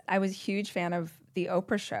was a huge fan of the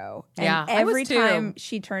Oprah show. And every time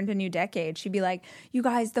she turned a new decade, she'd be like, you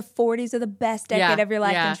guys, the 40s are the best decade of your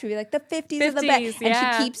life. And she'd be like, the 50s are the best. And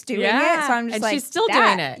she keeps doing it. So I'm just she's still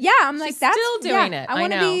doing it. Yeah, I'm like, that's still doing it. I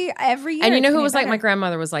want to be every year. And you know who was like, my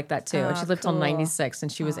grandmother was like that too. And she lived till 96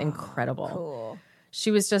 and she was incredible. Cool. She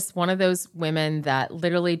was just one of those women that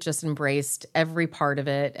literally just embraced every part of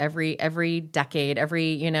it, every decade,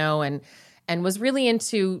 and was really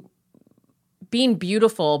into being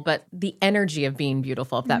beautiful, but the energy of being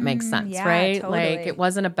beautiful, if that makes sense, right? Totally. Like it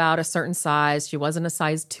wasn't about a certain size. She wasn't a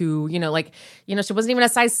size 2, she wasn't even a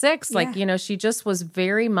size 6. She just was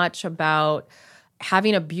very much about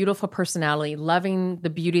having a beautiful personality, loving the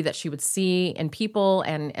beauty that she would see in people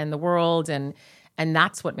and the world, and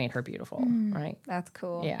that's what made her beautiful, right? That's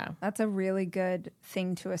cool. Yeah. That's a really good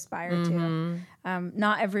thing to aspire to.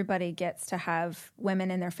 Not everybody gets to have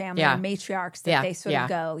women in their family, matriarchs that they sort of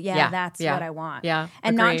go, that's what I want. Yeah.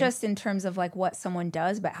 And not just in terms of like what someone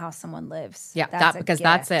does, but how someone lives. Yeah, that's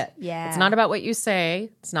that's it. Yeah. It's not about what you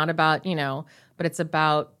say. It's not about, but it's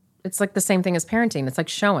about, it's like the same thing as parenting. It's like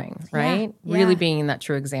showing, right? Yeah. Really being that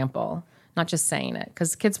true example. Not just saying it,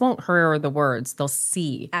 because kids won't hear the words; they'll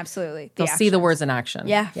see. Absolutely, they'll see the words in action.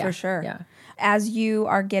 Yeah, for sure. Yeah. As you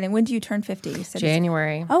are getting, when do you turn 50? You said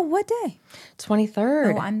January. Oh, what day?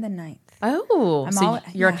 23rd. Oh, I'm the 9th. Oh,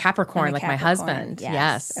 you're a Capricorn, like my husband.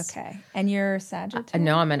 Yes. Okay. And you're Sagittarius?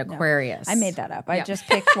 No, I'm an Aquarius. I made that up. I just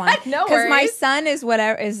picked one. No worries. Because my son is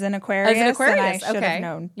an Aquarius. As an Aquarius. And I should have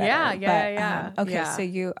known better. Yeah. Okay,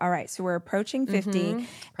 so all right, so we're approaching 50.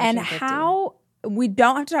 And how... We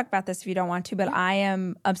don't have to talk about this if you don't want to, but I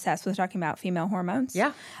am obsessed with talking about female hormones.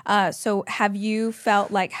 Yeah. So have you felt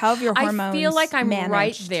like, how have your hormones I feel like I'm managed?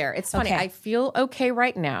 right there. It's funny. Okay. I feel okay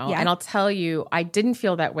right now. Yeah. And I'll tell you, I didn't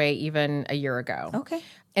feel that way even a year ago. Okay.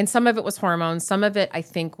 And some of it was hormones. Some of it, I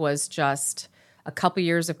think, was just a couple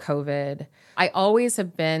years of COVID. I always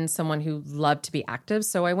have been someone who loved to be active.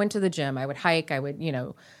 So I went to the gym. I would hike. I would,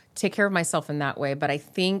 take care of myself in that way. But I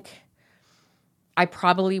think I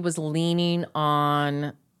probably was leaning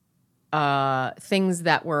on things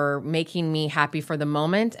that were making me happy for the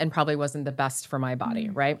moment and probably wasn't the best for my body,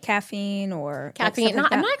 right? Caffeine or... Caffeine.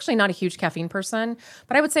 I'm actually not a huge caffeine person,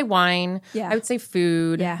 but I would say wine. Yeah. I would say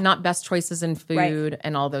food, not best choices in food, right.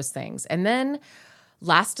 and all those things. And then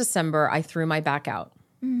last December, I threw my back out.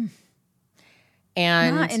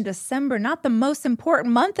 And not in December, not the most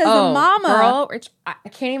important month as a mama. Girl, Rich, I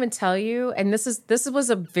can't even tell you. And this was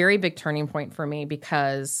a very big turning point for me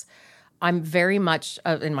because I'm very much,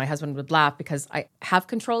 and my husband would laugh because I have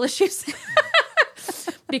control issues.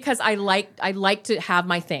 Because I like to have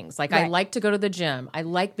my things. Like I like to go to the gym. I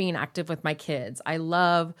like being active with my kids. I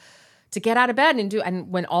love to get out of bed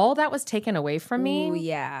and when all that was taken away from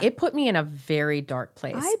me, it put me in a very dark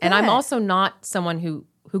place. And I'm also not someone who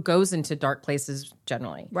goes into dark places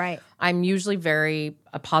generally. Right. I'm usually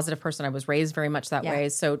a positive person. I was raised very much that way.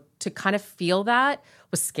 So to kind of feel that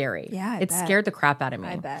was scary. Yeah, it scared the crap out of me.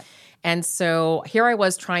 I bet. And so here I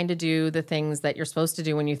was trying to do the things that you're supposed to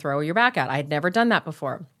do when you throw your back out. I had never done that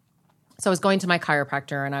before. So I was going to my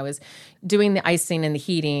chiropractor and I was doing the icing and the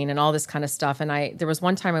heating and all this kind of stuff. And there was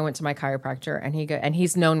one time I went to my chiropractor and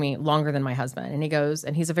he's known me longer than my husband. And he goes,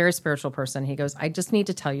 and he's a very spiritual person. He goes, I just need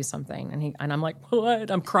to tell you something. And I'm like, what?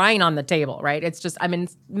 I'm crying on the table, right? It's just, I'm in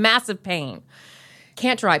massive pain.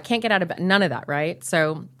 Can't drive, can't get out of bed, none of that, right?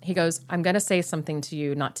 So he goes, I'm going to say something to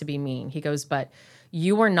you, not to be mean. He goes, but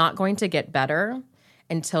you are not going to get better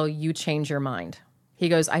until you change your mind. He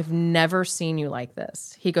goes, I've never seen you like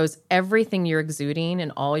this. He goes, everything you're exuding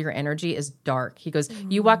and all your energy is dark. He goes,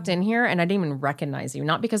 you walked in here and I didn't even recognize you,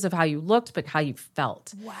 not because of how you looked, but how you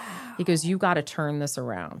felt. Wow. He goes, you got to turn this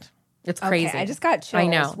around. It's crazy. Okay, I just got chills. I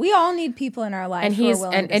know. We all need people in our life who are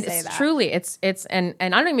willing to say that. Truly, it's and I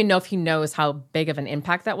don't even know if he knows how big of an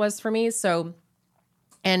impact that was for me. So,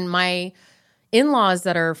 and my in-laws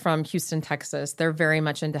that are from Houston, Texas, they're very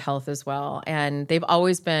much into health as well. And they've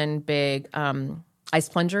always been big ice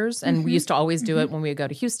plungers. And we used to always do it when we would go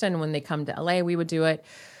to Houston. When they come to LA, we would do it.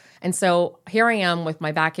 And so here I am with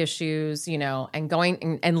my back issues, and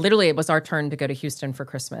going, and literally it was our turn to go to Houston for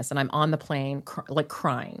Christmas. And I'm on the plane,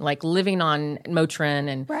 crying, like living on Motrin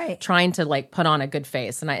and trying to put on a good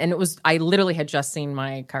face. And I literally had just seen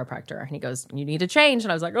my chiropractor and he goes, you need to change.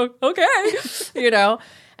 And I was like, oh, okay,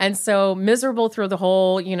 And so miserable through the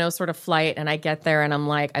whole, sort of flight. And I get there and I'm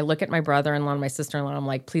like, I look at my brother-in-law and my sister-in-law and I'm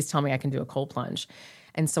like, please tell me I can do a cold plunge.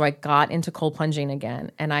 And so I got into cold plunging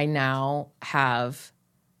again. And I now have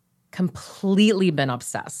completely been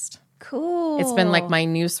obsessed. Cool. It's been like my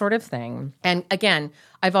new sort of thing. And again,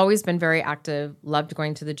 I've always been very active, loved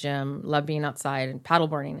going to the gym, loved being outside and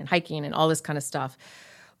paddleboarding and hiking and all this kind of stuff.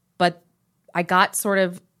 But I got sort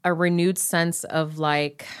of a renewed sense of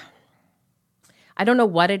like, I don't know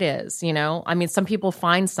what it is, you know? I mean, some people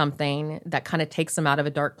find something that kind of takes them out of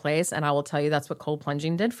a dark place, and I will tell you that's what cold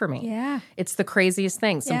plunging did for me. Yeah. It's the craziest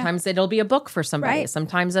thing. Sometimes it'll be a book for somebody. Right.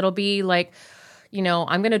 Sometimes it'll be like, you know,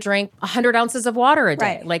 I'm going to drink 100 ounces of water a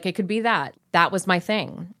day. Right. Like it could be that. That was my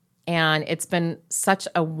thing. And it's been such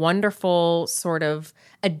a wonderful sort of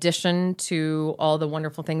addition to all the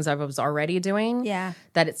wonderful things I was already doing. Yeah.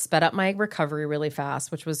 That it sped up my recovery really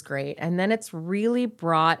fast, which was great. And then it's really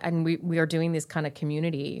brought, and we are doing these kind of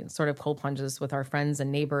community sort of cold plunges with our friends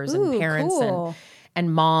and neighbors and parents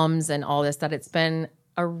and moms and all this, that it's been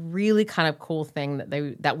a really kind of cool thing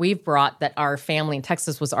that we've brought that our family in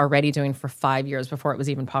Texas was already doing for 5 years before it was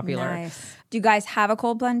even popular. Nice. Do you guys have a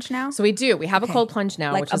cold plunge now? So we do. We have a cold plunge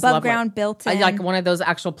now, like which is above lovely. ground, built in? Like one of those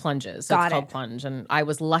actual plunges. So Got it's called it. plunge. And I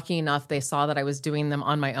was lucky enough, they saw that I was doing them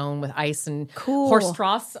on my own with ice and horse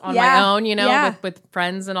troughs on my own, you know, with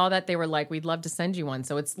friends and all that. They were like, we'd love to send you one.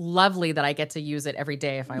 So it's lovely that I get to use it every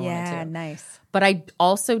day if I wanted to. Yeah, nice. But I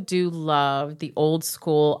also do love the old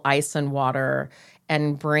school ice and water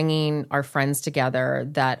and bringing our friends together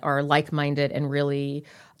that are like-minded and really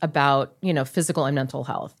about, you know, physical and mental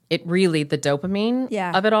health. It really, the dopamine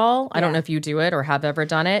of it all. I don't know if you do it or have ever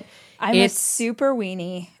done it. I'm a super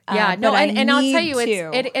weenie. Yeah, no, and I'll tell you,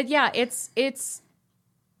 it's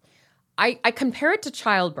I compare it to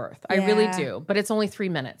childbirth. I really do. But it's only 3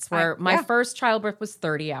 minutes, where my first childbirth was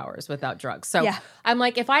 30 hours without drugs. So I'm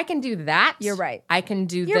like, if I can do that, you're right. I can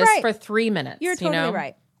do this for 3 minutes. You're totally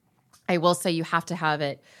right. I will say you have to have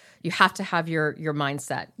it. You have to have your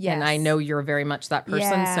mindset. Yes. And I know you're very much that person.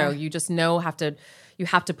 Yeah. So you just you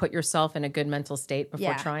have to put yourself in a good mental state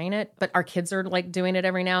before trying it. But our kids are like doing it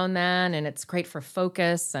every now and then, and it's great for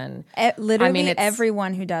focus. And literally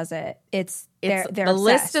everyone who does it, they're the obsessed.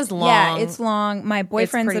 list is long. Yeah, it's long. My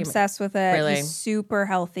boyfriend's obsessed with it. Really? He's super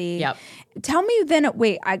healthy. Yep. Tell me then,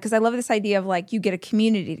 because I love this idea of like you get a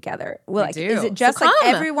community together. Well, like, do. is it just So like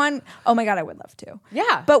come. everyone? Oh my God, I would love to.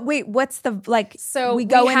 Yeah. But wait, what's the like? So we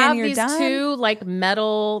go in have and you're these done? two like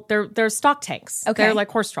metal. They're stock tanks. Okay. They're like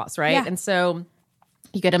horse troughs, right? Yeah. And so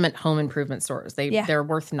you get them at home improvement stores. They're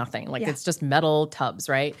worth nothing. Like it's just metal tubs,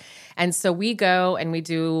 right? And so we go and we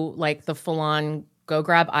do like the full on go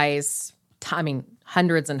grab ice.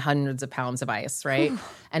 Hundreds and hundreds of pounds of ice, right?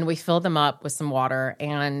 And we fill them up with some water,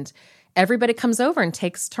 and everybody comes over and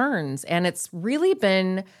takes turns. And it's really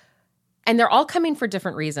been, and they're all coming for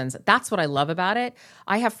different reasons. That's what I love about it.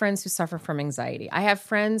 I have friends who suffer from anxiety. I have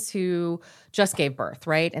friends who just gave birth,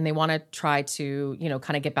 right? And they want to try to, you know,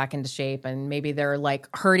 kind of get back into shape, and maybe they're like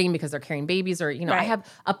hurting because they're carrying babies, or, you know, I have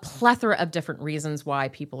a plethora of different reasons why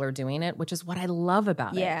people are doing it, which is what I love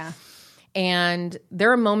about it. Yeah. And there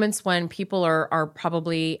are moments when people are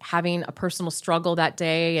probably having a personal struggle that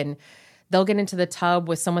day, and they'll get into the tub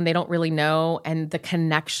with someone they don't really know. And the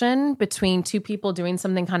connection between two people doing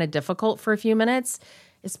something kind of difficult for a few minutes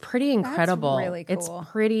is pretty incredible. That's really cool.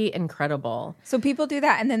 It's pretty incredible. So people do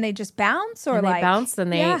that and then they just bounce, or and like they bounce,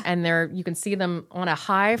 and you can see them on a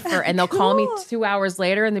high and they'll call me 2 hours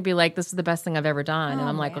later and they'll be like, this is the best thing I've ever done. And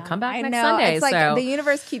I'm like, well, come back next Sunday. It's like the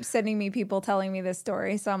universe keeps sending me people telling me this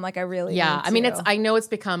story. So I'm like, I really need to. I mean, I know it's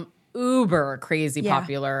become uber crazy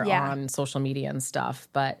popular on social media and stuff,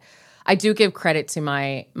 but I do give credit to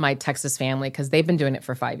my Texas family, because they've been doing it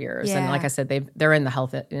for 5 years. Yeah. And like I said, they're in the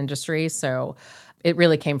health industry. So it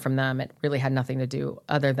really came from them. It really had nothing to do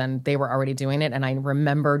other than they were already doing it. And I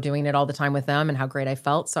remember doing it all the time with them and how great I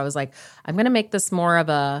felt. So I was like, I'm going to make this more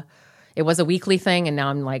of it was a weekly thing. And now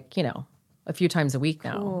I'm like, you know, a few times a week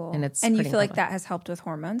now. Cool. And you feel incredible. like that has helped with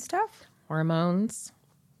hormone stuff? Hormones.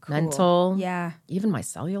 Cool. Mental. Yeah. Even my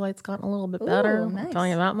cellulite's gotten a little bit better. Nice. I'm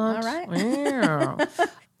telling you that much. All right.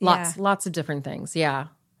 Yeah. Lots of different things. Yeah.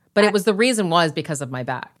 But it was the reason was because of my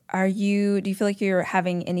back. Do you feel like you're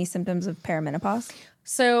having any symptoms of perimenopause?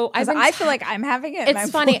 So I feel like I'm having it.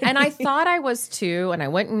 It's funny. And I thought I was too. And I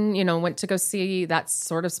went to go see that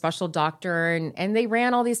sort of special doctor, and they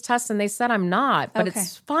ran all these tests and they said I'm not. But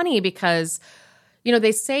It's funny because, you know,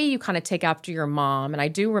 they say you kind of take after your mom. And I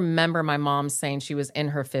do remember my mom saying she was in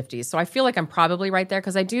her 50s. So I feel like I'm probably right there,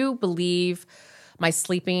 because I do believe my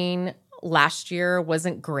sleeping last year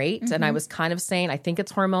wasn't great. And I was kind of saying, I think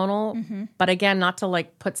it's hormonal. But again, not to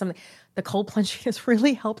like put something, the cold plunging has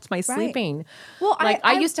really helped my sleeping. Well,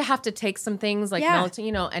 I used to have to take some things like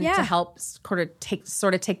melatonin, and to help sort of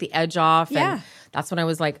take the edge off. Yeah. And that's when I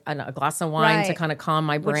was like a glass of wine to kind of calm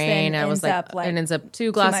my brain. I was like, it ends up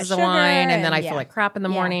 2 glasses of wine, and then I feel like crap in the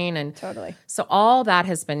morning. And totally. So all that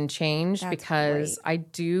has been changed because I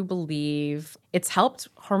do believe it's helped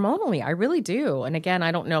hormonally. I really do. And again,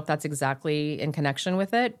 I don't know if that's exactly in connection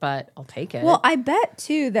with it, but I'll take it. Well, I bet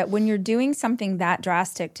too that when you're doing something that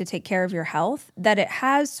drastic to take care of your health, that it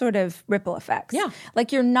has sort of ripple effects. Yeah.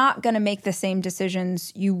 Like you're not going to make the same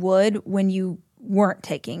decisions you would when you weren't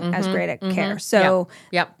taking as great a care. So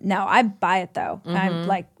no, I buy it though. I'm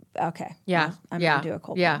like, okay. Yeah. I'm going to do a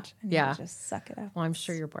cold plunge. Yeah. Just suck it up. Well, I'm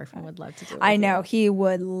sure your boyfriend would love to do it. I know. He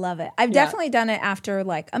would love it. I've definitely done it after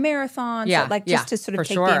like a marathon. So like just to sort of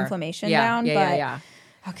take the inflammation down.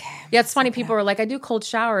 Okay. Yeah, it's funny. People are like, I do cold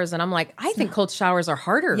showers. And I'm like, I think cold showers are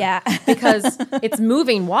harder. Because it's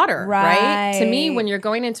moving water, right? To me, when you're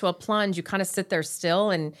going into a plunge, you kind of sit there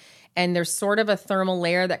still and there's sort of a thermal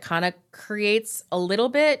layer that kind of creates a little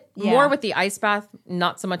bit more with the ice bath,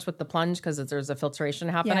 not so much with the plunge because there's a filtration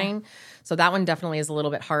happening. So that one definitely is a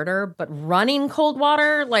little bit harder. But running cold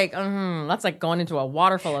water, like, that's like going into a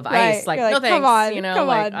water full of ice. Like, no thanks. Come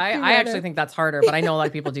on, I actually think that's harder, but I know a lot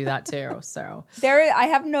of people do that too. So I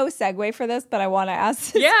have no segue for this, but I want to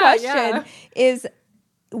ask this question is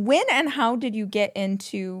when and how did you get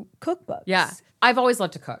into cookbooks? Yeah. I've always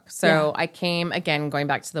loved to cook. So I came, again, going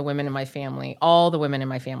back to the women in my family, all the women in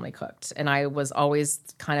my family cooked. And I was always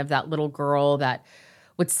kind of that little girl that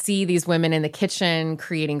would see these women in the kitchen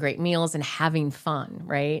creating great meals and having fun,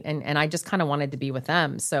 right? And I just kind of wanted to be with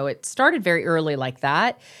them. So it started very early like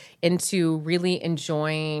that into really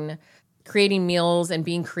enjoying creating meals and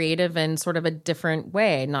being creative in sort of a different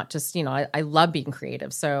way. Not just, I love being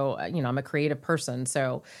creative. So, I'm a creative person.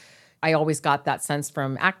 So I always got that sense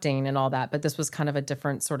from acting and all that, but this was kind of a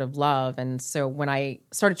different sort of love. And so when I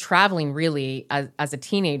started traveling really as a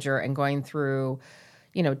teenager and going through,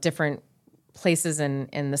 different places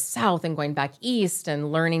in the South and going back east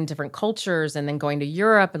and learning different cultures and then going to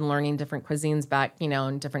Europe and learning different cuisines back,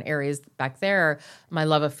 in different areas back there, my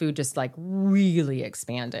love of food just like really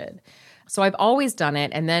expanded. So I've always done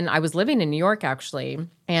it. And then I was living in New York, actually,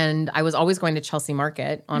 and I was always going to Chelsea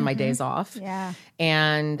Market on my days off. Yeah.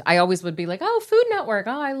 And I always would be like, oh, Food Network.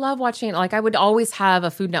 Oh, I love watching. Like I would always have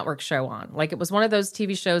a Food Network show on. Like it was one of those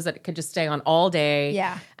TV shows that could just stay on all day.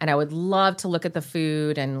 Yeah. And I would love to look at the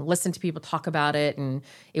food and listen to people talk about it. And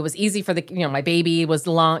it was easy for my baby was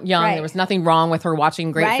young. Right. There was nothing wrong with her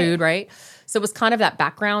watching great food, right? So it was kind of that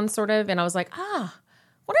background sort of. And I was like,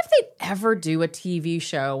 what if they'd ever do a TV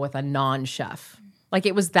show with a non-chef? Like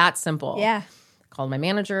it was that simple. Yeah. Called my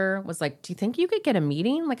manager, was like, do you think you could get a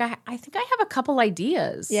meeting? Like, I think I have a couple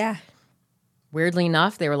ideas. Yeah. Weirdly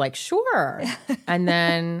enough, they were like, sure. And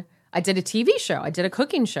then I did a TV show. I did a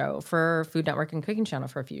cooking show for Food Network and Cooking Channel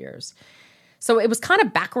for a few years. So it was kind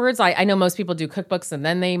of backwards. I know most people do cookbooks and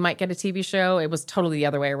then they might get a TV show. It was totally the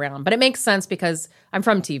other way around. But it makes sense because I'm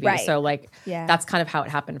from TV. Right. So that's kind of how it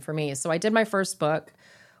happened for me. So I did my first book,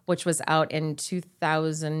 which was out in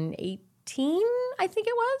 2018, I think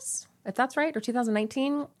it was, if that's right, or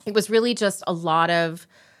 2019. It was really just a lot of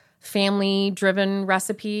family-driven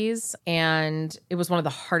recipes, and it was one of the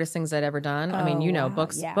hardest things I'd ever done. I mean,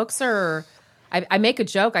 books are... I make a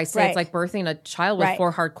joke. I say it's like birthing a child with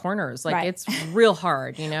 4 hard corners. Like it's real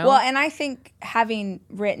hard, Well, and I think having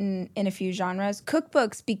written in a few genres,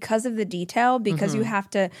 cookbooks, because of the detail, because you have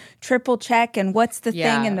to triple check and what's the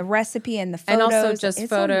thing and the recipe and the photos. And also just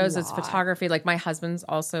photos, it's photography. Like my husband's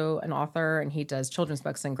also an author and he does children's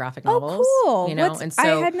books and graphic novels. Oh, cool. And so,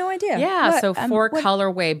 I had no idea. Yeah. So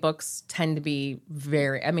colorway books tend to be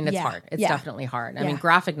it's hard. It's definitely hard. I mean,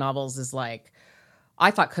 graphic novels is like, I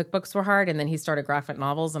thought cookbooks were hard, and then he started graphic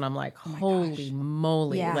novels, and I'm like, holy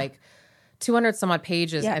moly. Like 200 some odd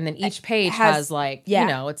pages, and then each page has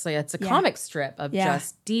it's a comic strip of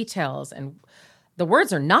just details, and the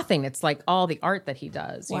words are nothing. It's like all the art that he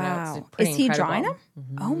does. Wow. It's pretty Is he incredible. drawing them?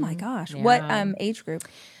 Mm-hmm. Oh my gosh. Yeah. What age group?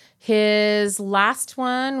 His last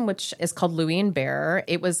one, which is called Louie and Bear,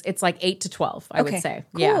 it's like 8 to 12, I would say.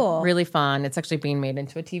 Cool. Yeah, really fun. It's actually being made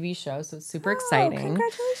into a TV show, so it's super exciting.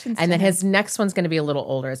 Congratulations. And then his next one's going to be a little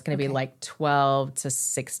older. It's going to be like 12 to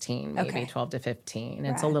 16, maybe 12 to 15.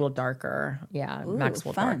 It's a little darker. Yeah, Ooh,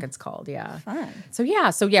 Maxwell fun. Dark, it's called. Yeah. Fun. So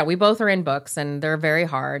we both are in books, and they're very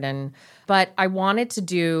hard. But I wanted to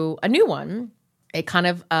do a new one. It kind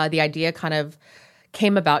of, the idea kind of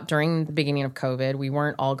came about during the beginning of COVID. We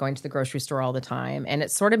weren't all going to the grocery store all the time. And it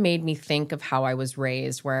sort of made me think of how I was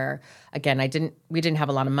raised, where, again, we didn't have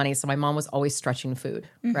a lot of money. So my mom was always stretching food,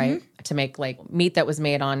 right? To make like meat that was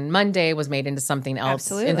made on Monday was made into something else.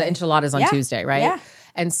 Absolutely. And the enchiladas on Tuesday, right? Yeah.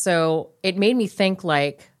 And so it made me think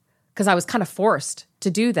like, because I was kind of forced to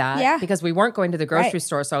do that because we weren't going to the grocery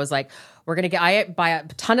store. So I was like, I buy a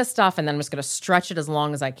ton of stuff and then I'm just going to stretch it as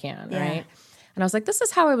long as I can, right? And I was like, this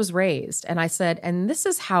is how I was raised. And I said, and this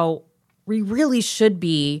is how we really should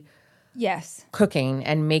be cooking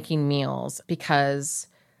and making meals, because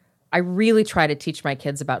I really try to teach my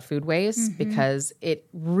kids about food waste because it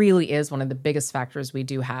really is one of the biggest factors we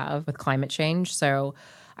do have with climate change. So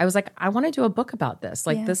I was like, I want to do a book about this.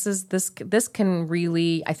 Like this can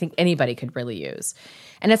really, I think anybody could really use.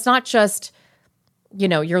 And it's not just,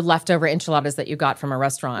 your leftover enchiladas that you got from a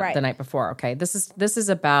restaurant the night before. Okay. This is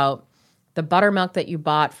about the buttermilk that you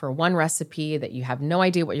bought for one recipe that you have no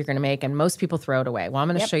idea what you're going to make, and most people throw it away. Well, I'm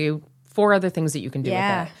going to show you 4 other things that you can do with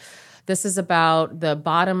it. This is about the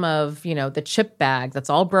bottom of, the chip bag that's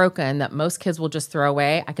all broken that most kids will just throw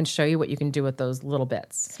away. I can show you what you can do with those little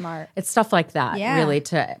bits. Smart. It's stuff like that, really,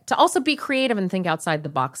 to also be creative and think outside the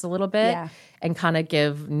box a little bit and kind of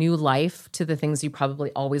give new life to the things you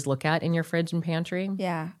probably always look at in your fridge and pantry.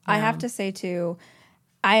 Yeah. I have to say, too,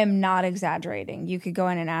 I am not exaggerating. You could go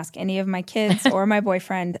in and ask any of my kids or my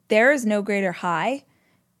boyfriend. There is no greater high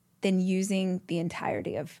than using the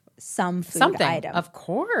entirety of some food item. Of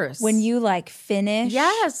course. When you finish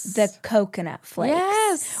the coconut flakes.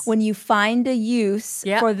 Yes. When you find a use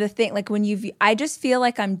for the thing, I just feel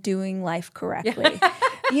like I'm doing life correctly.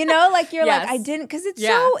 You're like, I didn't, because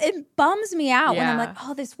it bums me out when I'm like,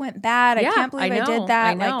 oh, this went bad. I can't believe I did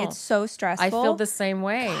that. Like, it's so stressful. I feel the same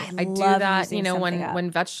way. I do that,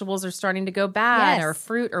 when vegetables are starting to go bad or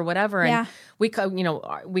fruit or whatever. And we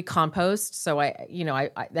compost. So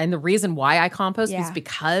and the reason why I compost is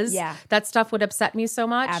because that stuff would upset me so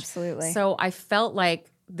much. Absolutely. So I felt like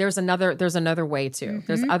there's another way too.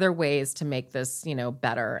 There's other ways to make this,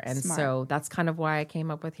 better. And so that's kind of why I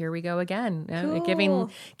came up with Here We Go Again. Cool.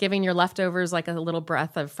 Giving your leftovers like a little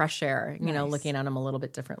breath of fresh air, looking at them a little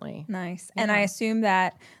bit differently. Nice. Yeah. And I assume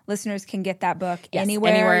that listeners can get that book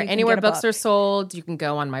anywhere books are sold. You can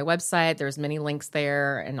go on my website. There's many links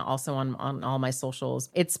there, and also on all my socials.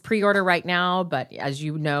 It's pre-order right now, but as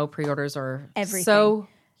you know, pre-orders are so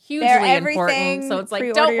hugely important. So it's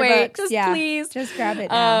like, don't wait, just please. Just grab it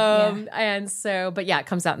now. And so, but it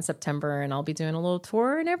comes out in September, and I'll be doing a little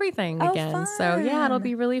tour and everything again. Fun. So it'll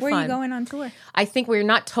be really fun. Where are you going on tour? I think we're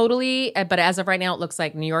not totally, but as of right now, it looks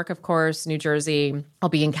like New York, of course, New Jersey. I'll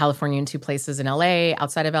be in California in 2 places, in LA,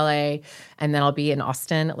 outside of LA, and then I'll be in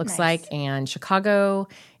Austin, it looks like, and Chicago,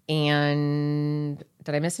 and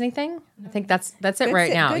did I miss anything? I think that's it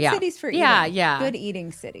right now. Good cities for eating. Yeah. Good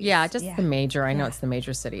eating cities. Yeah, just the major. I know it's the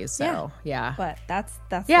major cities. So but that's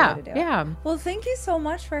the way to do it. Yeah. Well, thank you so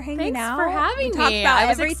much for hanging out. Thanks for having me. About I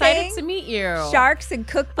was everything. excited to meet you. Sharks and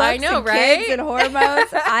cookbooks. I know, and right? Kids and hormones,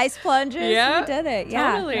 ice plunges. Yeah, we did it.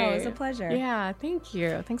 Yeah, totally. No, it was a pleasure. Yeah, thank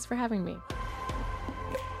you. Thanks for having me.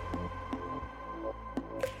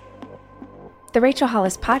 The Rachel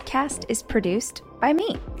Hollis Podcast is produced by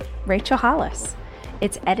me, Rachel Hollis.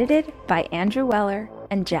 It's edited by Andrew Weller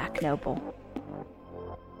and Jack Noble.